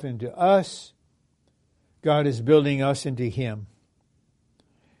himself into us. God is building us into him.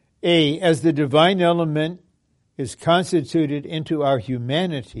 As the divine element is constituted into our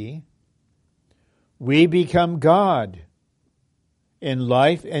humanity, we become God in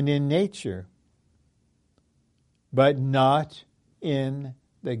life and in nature, but not in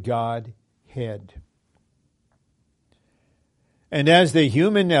the Godhead. And as the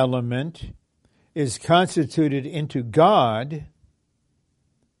human element is constituted into God,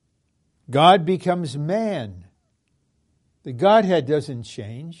 God becomes man. The Godhead doesn't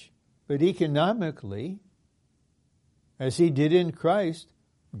change, but economically, as he did in Christ,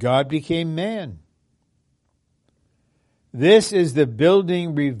 God became man. This is the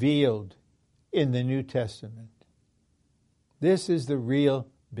building revealed in the New Testament. This is the real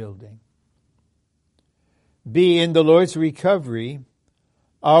building. In the Lord's recovery,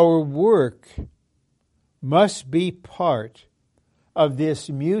 our work must be part of this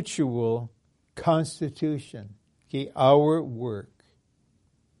mutual constitution. Okay, our work.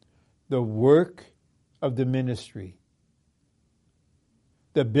 The work of the ministry.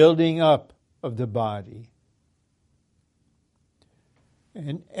 The building up of the body.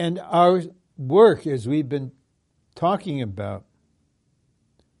 And our work, as we've been talking about,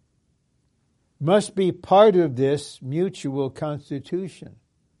 must be part of this mutual constitution.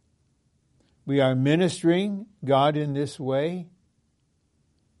 We are ministering God in this way,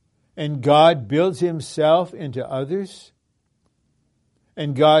 and God builds himself into others,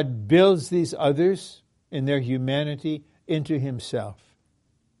 and God builds these others in their humanity into himself.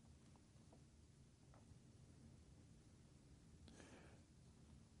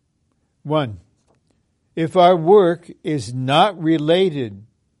 One, if our work is not related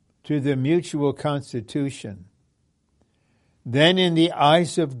to the mutual constitution, then in the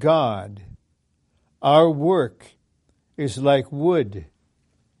eyes of God, our work is like wood,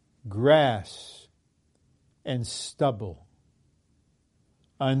 grass, and stubble.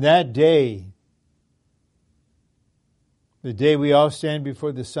 On that day, the day we all stand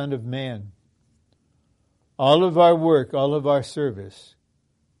before the Son of Man, all of our work, all of our service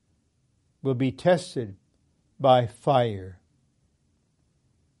will be tested by fire.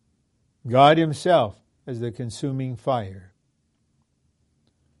 God himself as the consuming fire.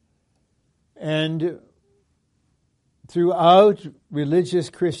 And throughout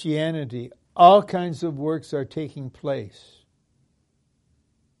religious Christianity, all kinds of works are taking place.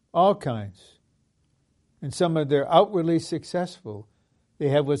 All kinds. And some of them are outwardly successful. They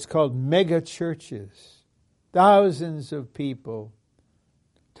have what's called mega churches. Thousands of people.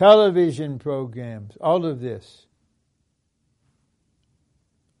 Television programs. All of this.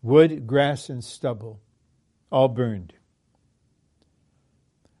 Wood, grass, and stubble. All burned.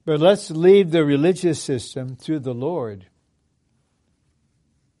 But let's leave the religious system to the Lord.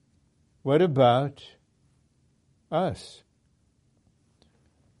 What about us?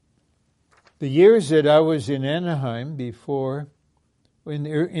 The years that I was in Anaheim before,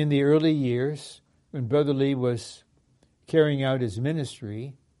 in the early years, when Brother Lee was carrying out his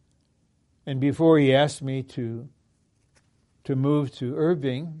ministry, and before he asked me to move to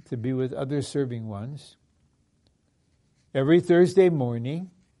Irving to be with other serving ones, every Thursday morning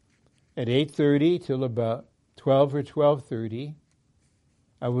at 8:30 till about 12 or 12:30,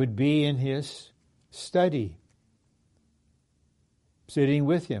 I would be in his study, sitting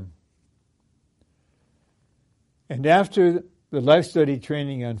with him. And after the life study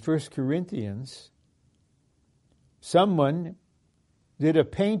training on 1 Corinthians, someone did a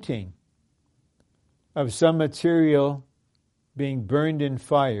painting of some material being burned in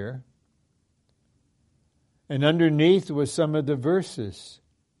fire, and underneath was some of the verses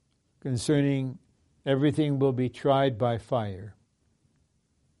concerning everything will be tried by fire.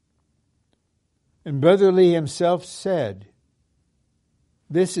 And Brother Lee himself said,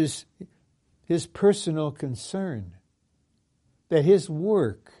 This is his personal concern, that his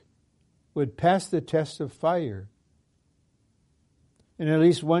work would pass the test of fire. And at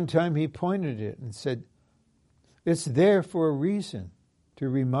least one time he pointed it and said, it's there for a reason, to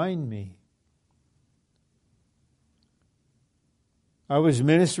remind me. I was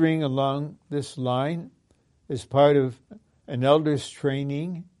ministering along this line as part of an elders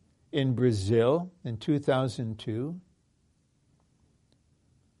training in Brazil in 2002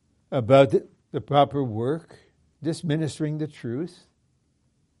 about the proper work, just ministering the truth.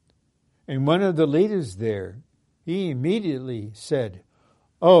 And one of the leaders there, he immediately said,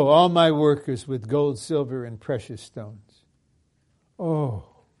 oh, all my work is with gold, silver, and precious stones. Oh,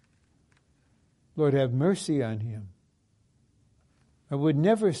 Lord, have mercy on him. I would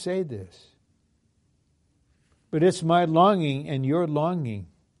never say this, but it's my longing and your longing.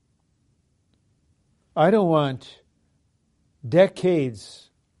 I don't want decades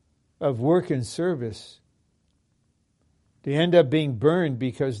of work and service to end up being burned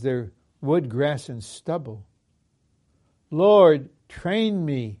because they're wood, grass, and stubble. Lord, train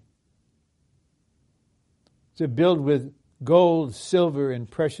me to build with gold, silver, and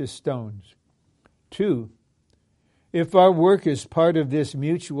precious stones. 2, if our work is part of this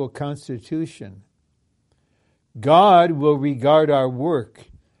mutual constitution, God will regard our work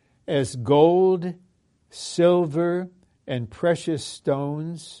as gold, silver, and precious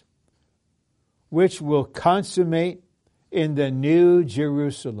stones, which will consummate in the New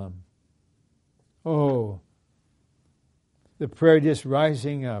Jerusalem. Oh, the prayer just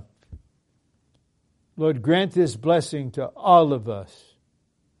rising up. Lord, grant this blessing to all of us,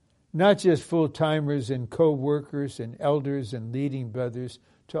 not just full-timers and co-workers and elders and leading brothers,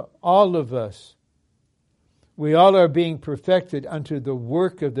 to all of us. We all are being perfected unto the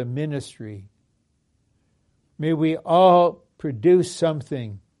work of the ministry. May we all produce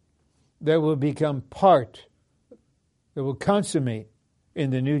something that will become part, that will consummate in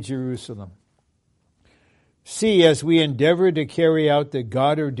the New Jerusalem. See, as we endeavor to carry out the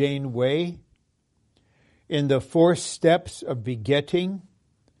God-ordained way in the 4 steps of begetting,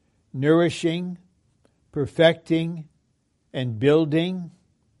 nourishing, perfecting, and building,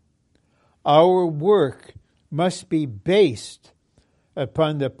 our work must be based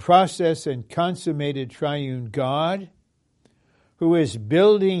upon the process and consummated triune God, who is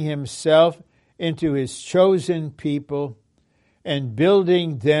building himself into his chosen people and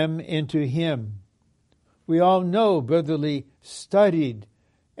building them into him. We all know Brother Lee studied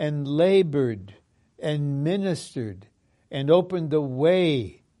and labored and ministered and opened the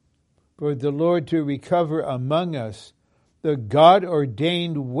way for the Lord to recover among us the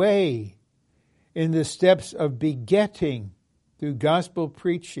God-ordained way in the steps of begetting through gospel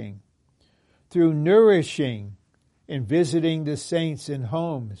preaching, through nourishing and visiting the saints in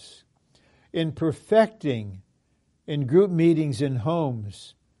homes, in perfecting in group meetings in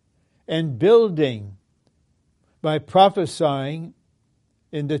homes, and building by prophesying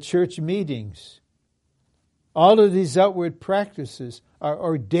in the church meetings. All of these outward practices are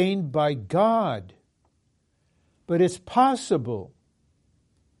ordained by God. But it's possible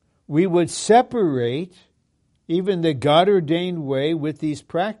we would separate even the God-ordained way with these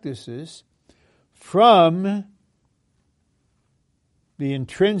practices from the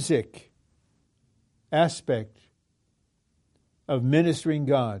intrinsic aspect of ministering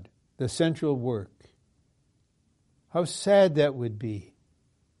God, the central work. How sad that would be,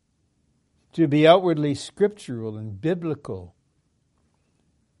 to be outwardly scriptural and biblical,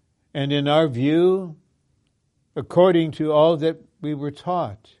 and in our view, according to all that we were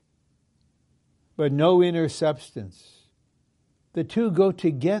taught, but no inner substance. The two go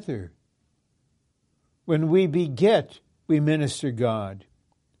together. When we beget, we minister God.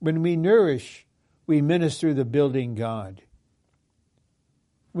 When we nourish, we minister the building God.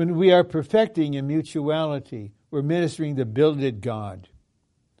 When we are perfecting in mutuality, we're ministering the builded God.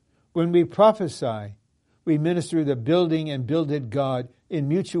 When we prophesy, we minister the building and builded God in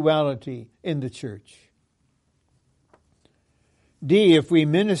mutuality in the church. D, if we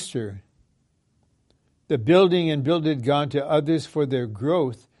minister the building and builded God to others for their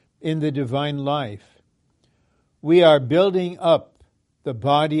growth in the divine life, we are building up the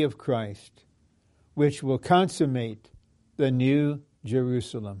body of Christ, which will consummate the New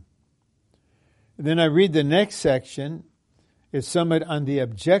Jerusalem. And then I read the next section. It's somewhat on the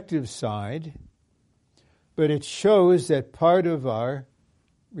objective side, but it shows that part of our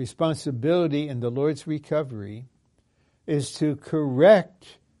responsibility in the Lord's recovery is to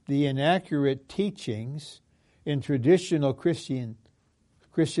correct the inaccurate teachings in traditional Christian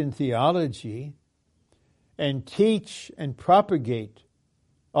theology and teach and propagate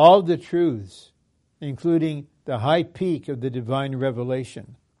all the truths, including the high peak of the divine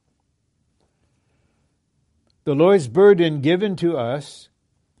revelation. The Lord's burden given to us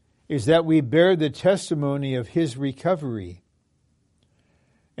is that we bear the testimony of His recovery.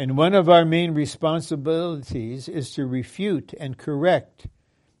 And one of our main responsibilities is to refute and correct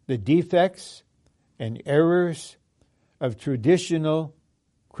the defects and errors of traditional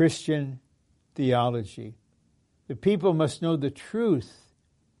Christian theology. The people must know the truth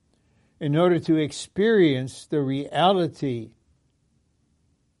in order to experience the reality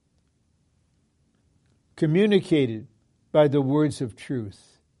communicated by the words of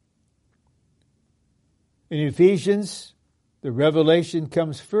truth. In Ephesians, the revelation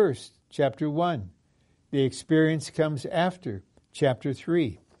comes first, chapter 1. The experience comes after, chapter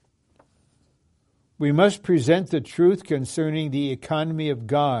 3. We must present the truth concerning the economy of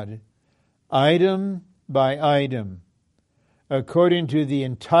God, item by item, according to the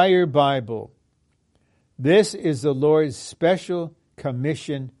entire Bible. This is the Lord's special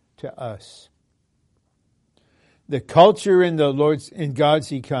commission to us. The culture in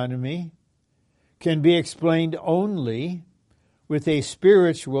God's economy can be explained only with a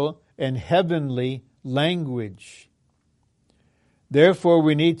spiritual and heavenly language. Therefore,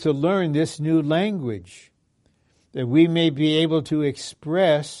 we need to learn this new language, that we may be able to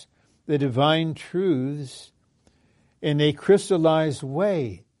express the divine truths in a crystallized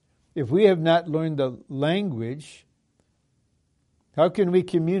way. If we have not learned the language, how can we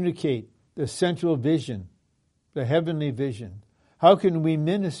communicate the central vision, the heavenly vision? How can we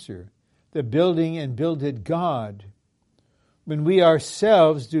minister the building and builded God when we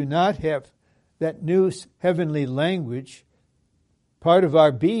ourselves do not have that new heavenly language part of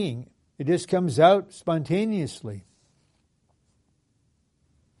our being? It just comes out spontaneously.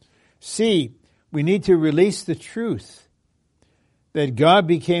 C, we need to release the truth that God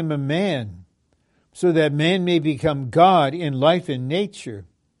became a man so that man may become God in life and nature,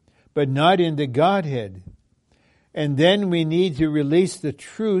 but not in the Godhead. And then we need to release the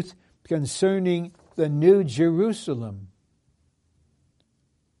truth concerning the New Jerusalem.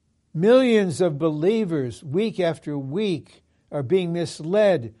 Millions of believers, week after week, are being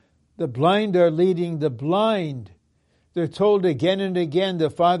misled. The blind are leading the blind. They're told again and again the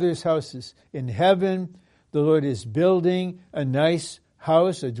Father's house is in heaven. The Lord is building a nice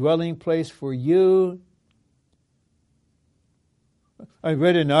house, a dwelling place for you. I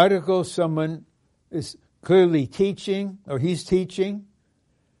read an article, someone is clearly teaching, or he's teaching,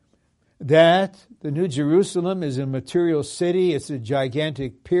 that the New Jerusalem is a material city. It's a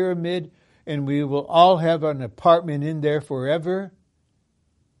gigantic pyramid, and we will all have an apartment in there forever.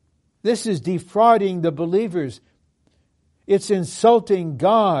 This is defrauding the believers. It's insulting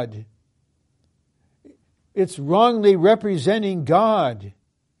God. It's wrongly representing God.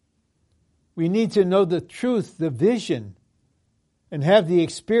 We need to know the truth, the vision, and have the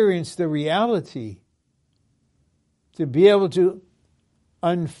experience, the reality, to be able to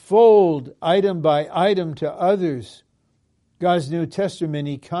unfold item by item to others God's New Testament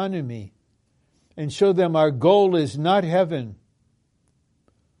economy and show them our goal is not heaven.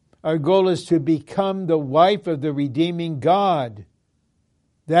 Our goal is to become the wife of the redeeming God.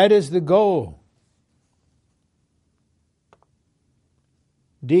 That is the goal.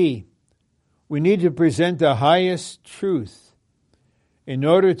 D, we need to present the highest truth in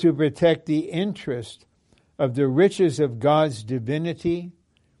order to protect the interest of the riches of God's divinity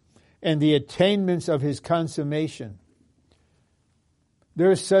and the attainments of His consummation.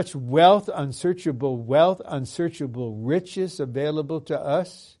 There is such wealth, unsearchable riches available to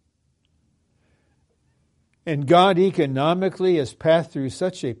us. And God economically has passed through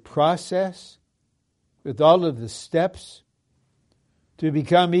such a process with all of the steps to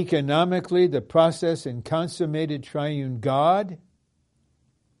become economically the process and consummated triune God.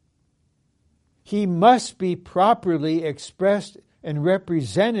 He must be properly expressed and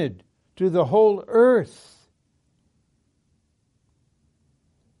represented to the whole earth.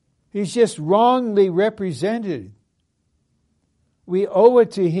 He's just wrongly represented. We owe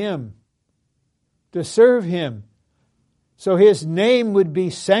it to Him to serve Him so His name would be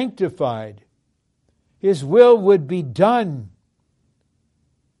sanctified. His will would be done.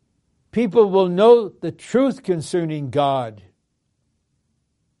 People will know the truth concerning God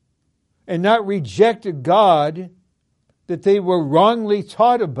and not reject a God that they were wrongly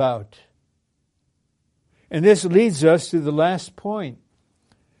taught about. And this leads us to the last point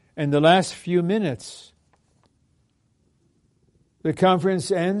and the last few minutes. The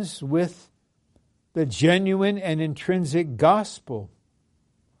conference ends with the genuine and intrinsic gospel.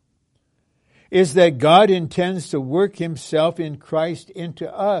 is that God intends to work himself in Christ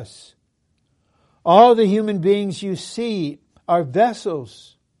into us. All the human beings you see are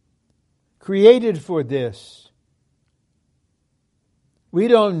vessels created for this. We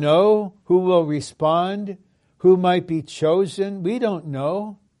don't know who will respond, who might be chosen. We don't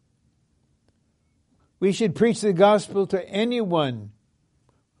know. We should preach the gospel to anyone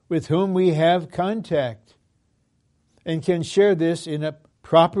with whom we have contact and can share this in a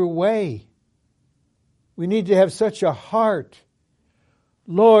proper way. We need to have such a heart.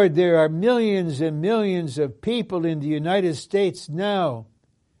 Lord, there are millions and millions of people in the United States now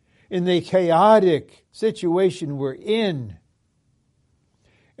in the chaotic situation we're in,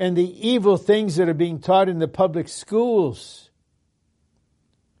 and the evil things that are being taught in the public schools.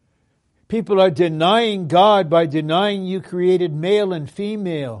 People are denying God by denying you created male and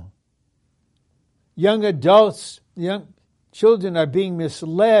female. Young adults, young children are being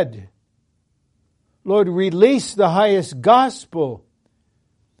misled. Lord, release the highest gospel.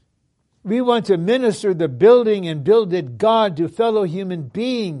 We want to minister the building and builded God to fellow human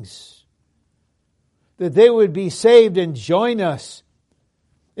beings, that they would be saved and join us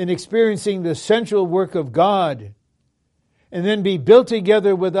in experiencing the central work of God, and then be built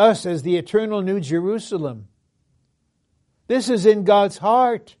together with us as the eternal New Jerusalem. This is in God's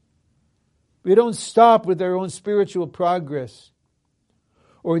heart. We don't stop with our own spiritual progress,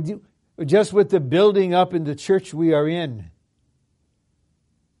 or just with the building up in the church we are in.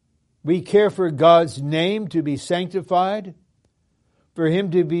 We care for God's name to be sanctified, for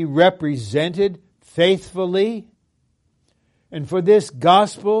Him to be represented faithfully, and for this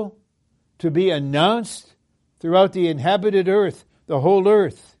gospel to be announced throughout the inhabited earth, the whole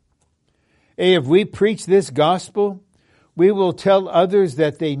earth. If we preach this gospel, we will tell others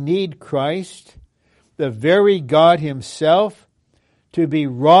that they need Christ, the very God Himself, to be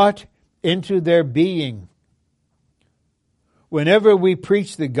wrought into their being. Whenever we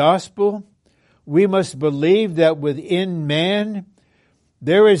preach the gospel, we must believe that within man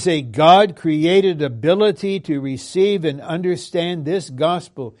there is a God-created ability to receive and understand this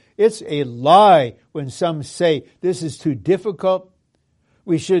gospel. It's a lie when some say this is too difficult.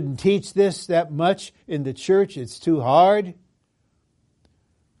 We shouldn't teach this that much in the church. It's too hard.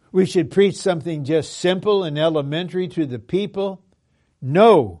 We should preach something just simple and elementary to the people.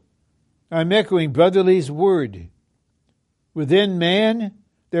 No, I'm echoing Brother Lee's word. Within man,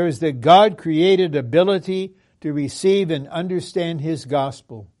 there is the God-created ability to receive and understand His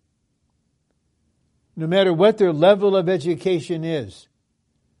gospel. No matter what their level of education is,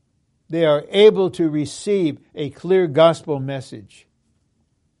 they are able to receive a clear gospel message.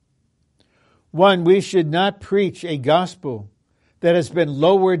 One, we should not preach a gospel that has been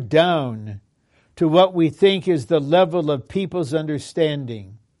lowered down to what we think is the level of people's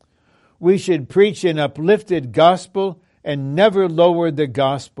understanding. We should preach an uplifted gospel and never lower the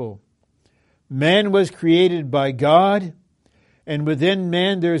gospel. Man was created by God, and within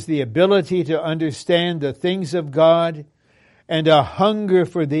man there's the ability to understand the things of God and a hunger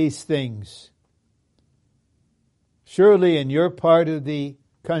for these things. Surely in your part of the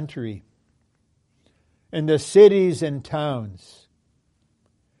country, in the cities and towns,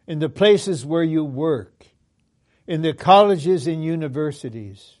 in the places where you work, in the colleges and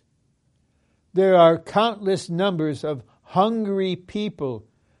universities, there are countless numbers of hungry people,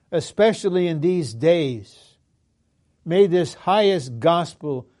 especially in these days. May this highest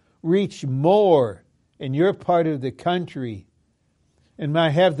gospel reach more in your part of the country, and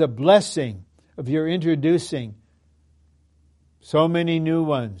may have the blessing of your introducing so many new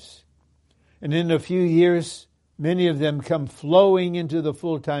ones. And in a few years, many of them come flowing into the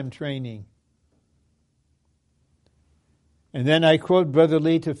full-time training. And then I quote Brother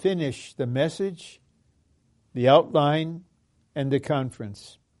Lee to finish the message, the outline, and the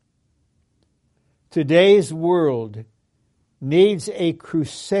conference. Today's world needs a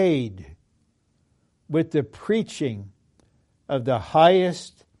crusade with the preaching of the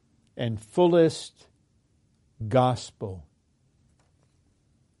highest and fullest gospel.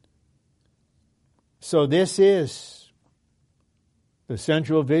 So this is the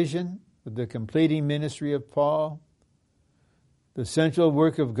central vision of the completing ministry of Paul, the central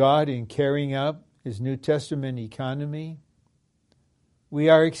work of God in carrying out His New Testament economy. We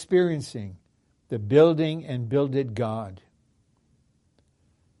are experiencing the building and builded God.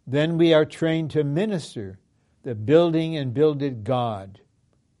 Then we are trained to minister the building and builded God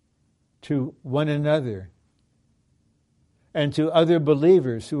to one another and to other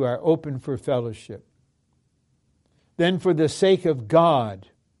believers who are open for fellowship. Then for the sake of God,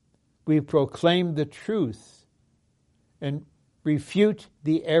 we proclaim the truth and refute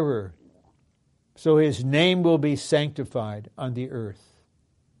the error. so his name will be sanctified on the earth.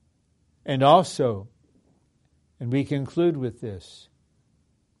 And also, and we conclude with this,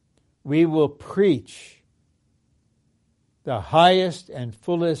 we will preach the highest and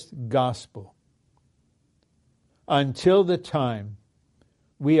fullest gospel until the time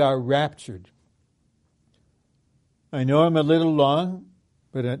we are raptured. I know I'm a little long,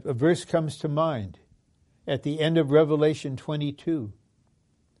 but a verse comes to mind at the end of Revelation 22.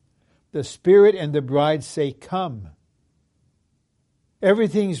 The Spirit and the bride say, "Come."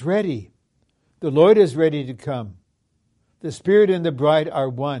 Everything's ready. The Lord is ready to come. The Spirit and the bride are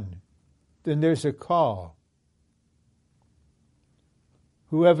one. Then there's a call.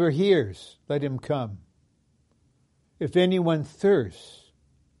 Whoever hears, let him come. If anyone thirsts,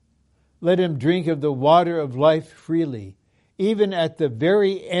 let him drink of the water of life freely, even at the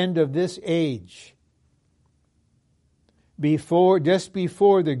very end of this age, just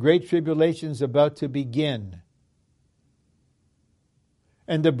before the great tribulation is about to begin.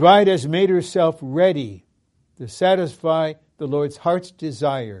 And the bride has made herself ready to satisfy the Lord's heart's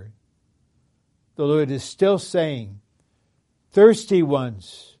desire. The Lord is still saying, thirsty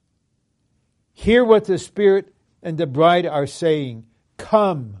ones, hear what the Spirit and the bride are saying.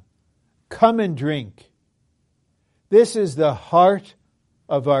 Come and drink. This is the heart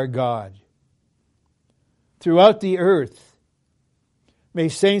of our God. Throughout the earth, may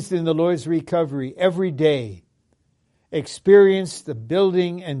saints in the Lord's recovery every day experience the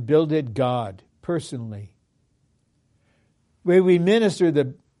building and builded God personally. May we minister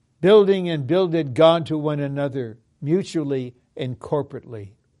the building and builded God to one another mutually and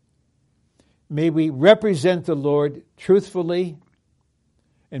corporately. May we represent the Lord truthfully,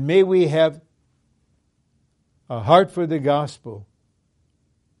 and may we have a heart for the gospel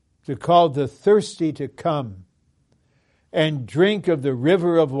to call the thirsty to come and drink of the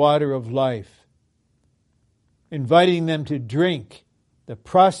river of water of life, inviting them to drink the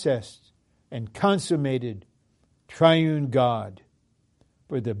processed and consummated triune God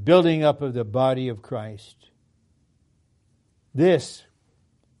for the building up of the body of Christ. This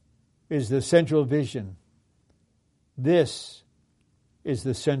is the central vision. This is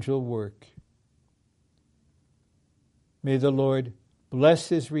the central work. May the Lord bless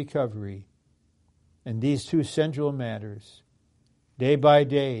his recovery and these two central matters, day by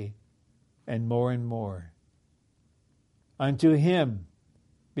day and more. Unto him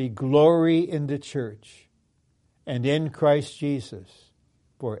be glory in the church and in Christ Jesus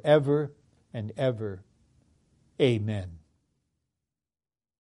forever and ever. Amen.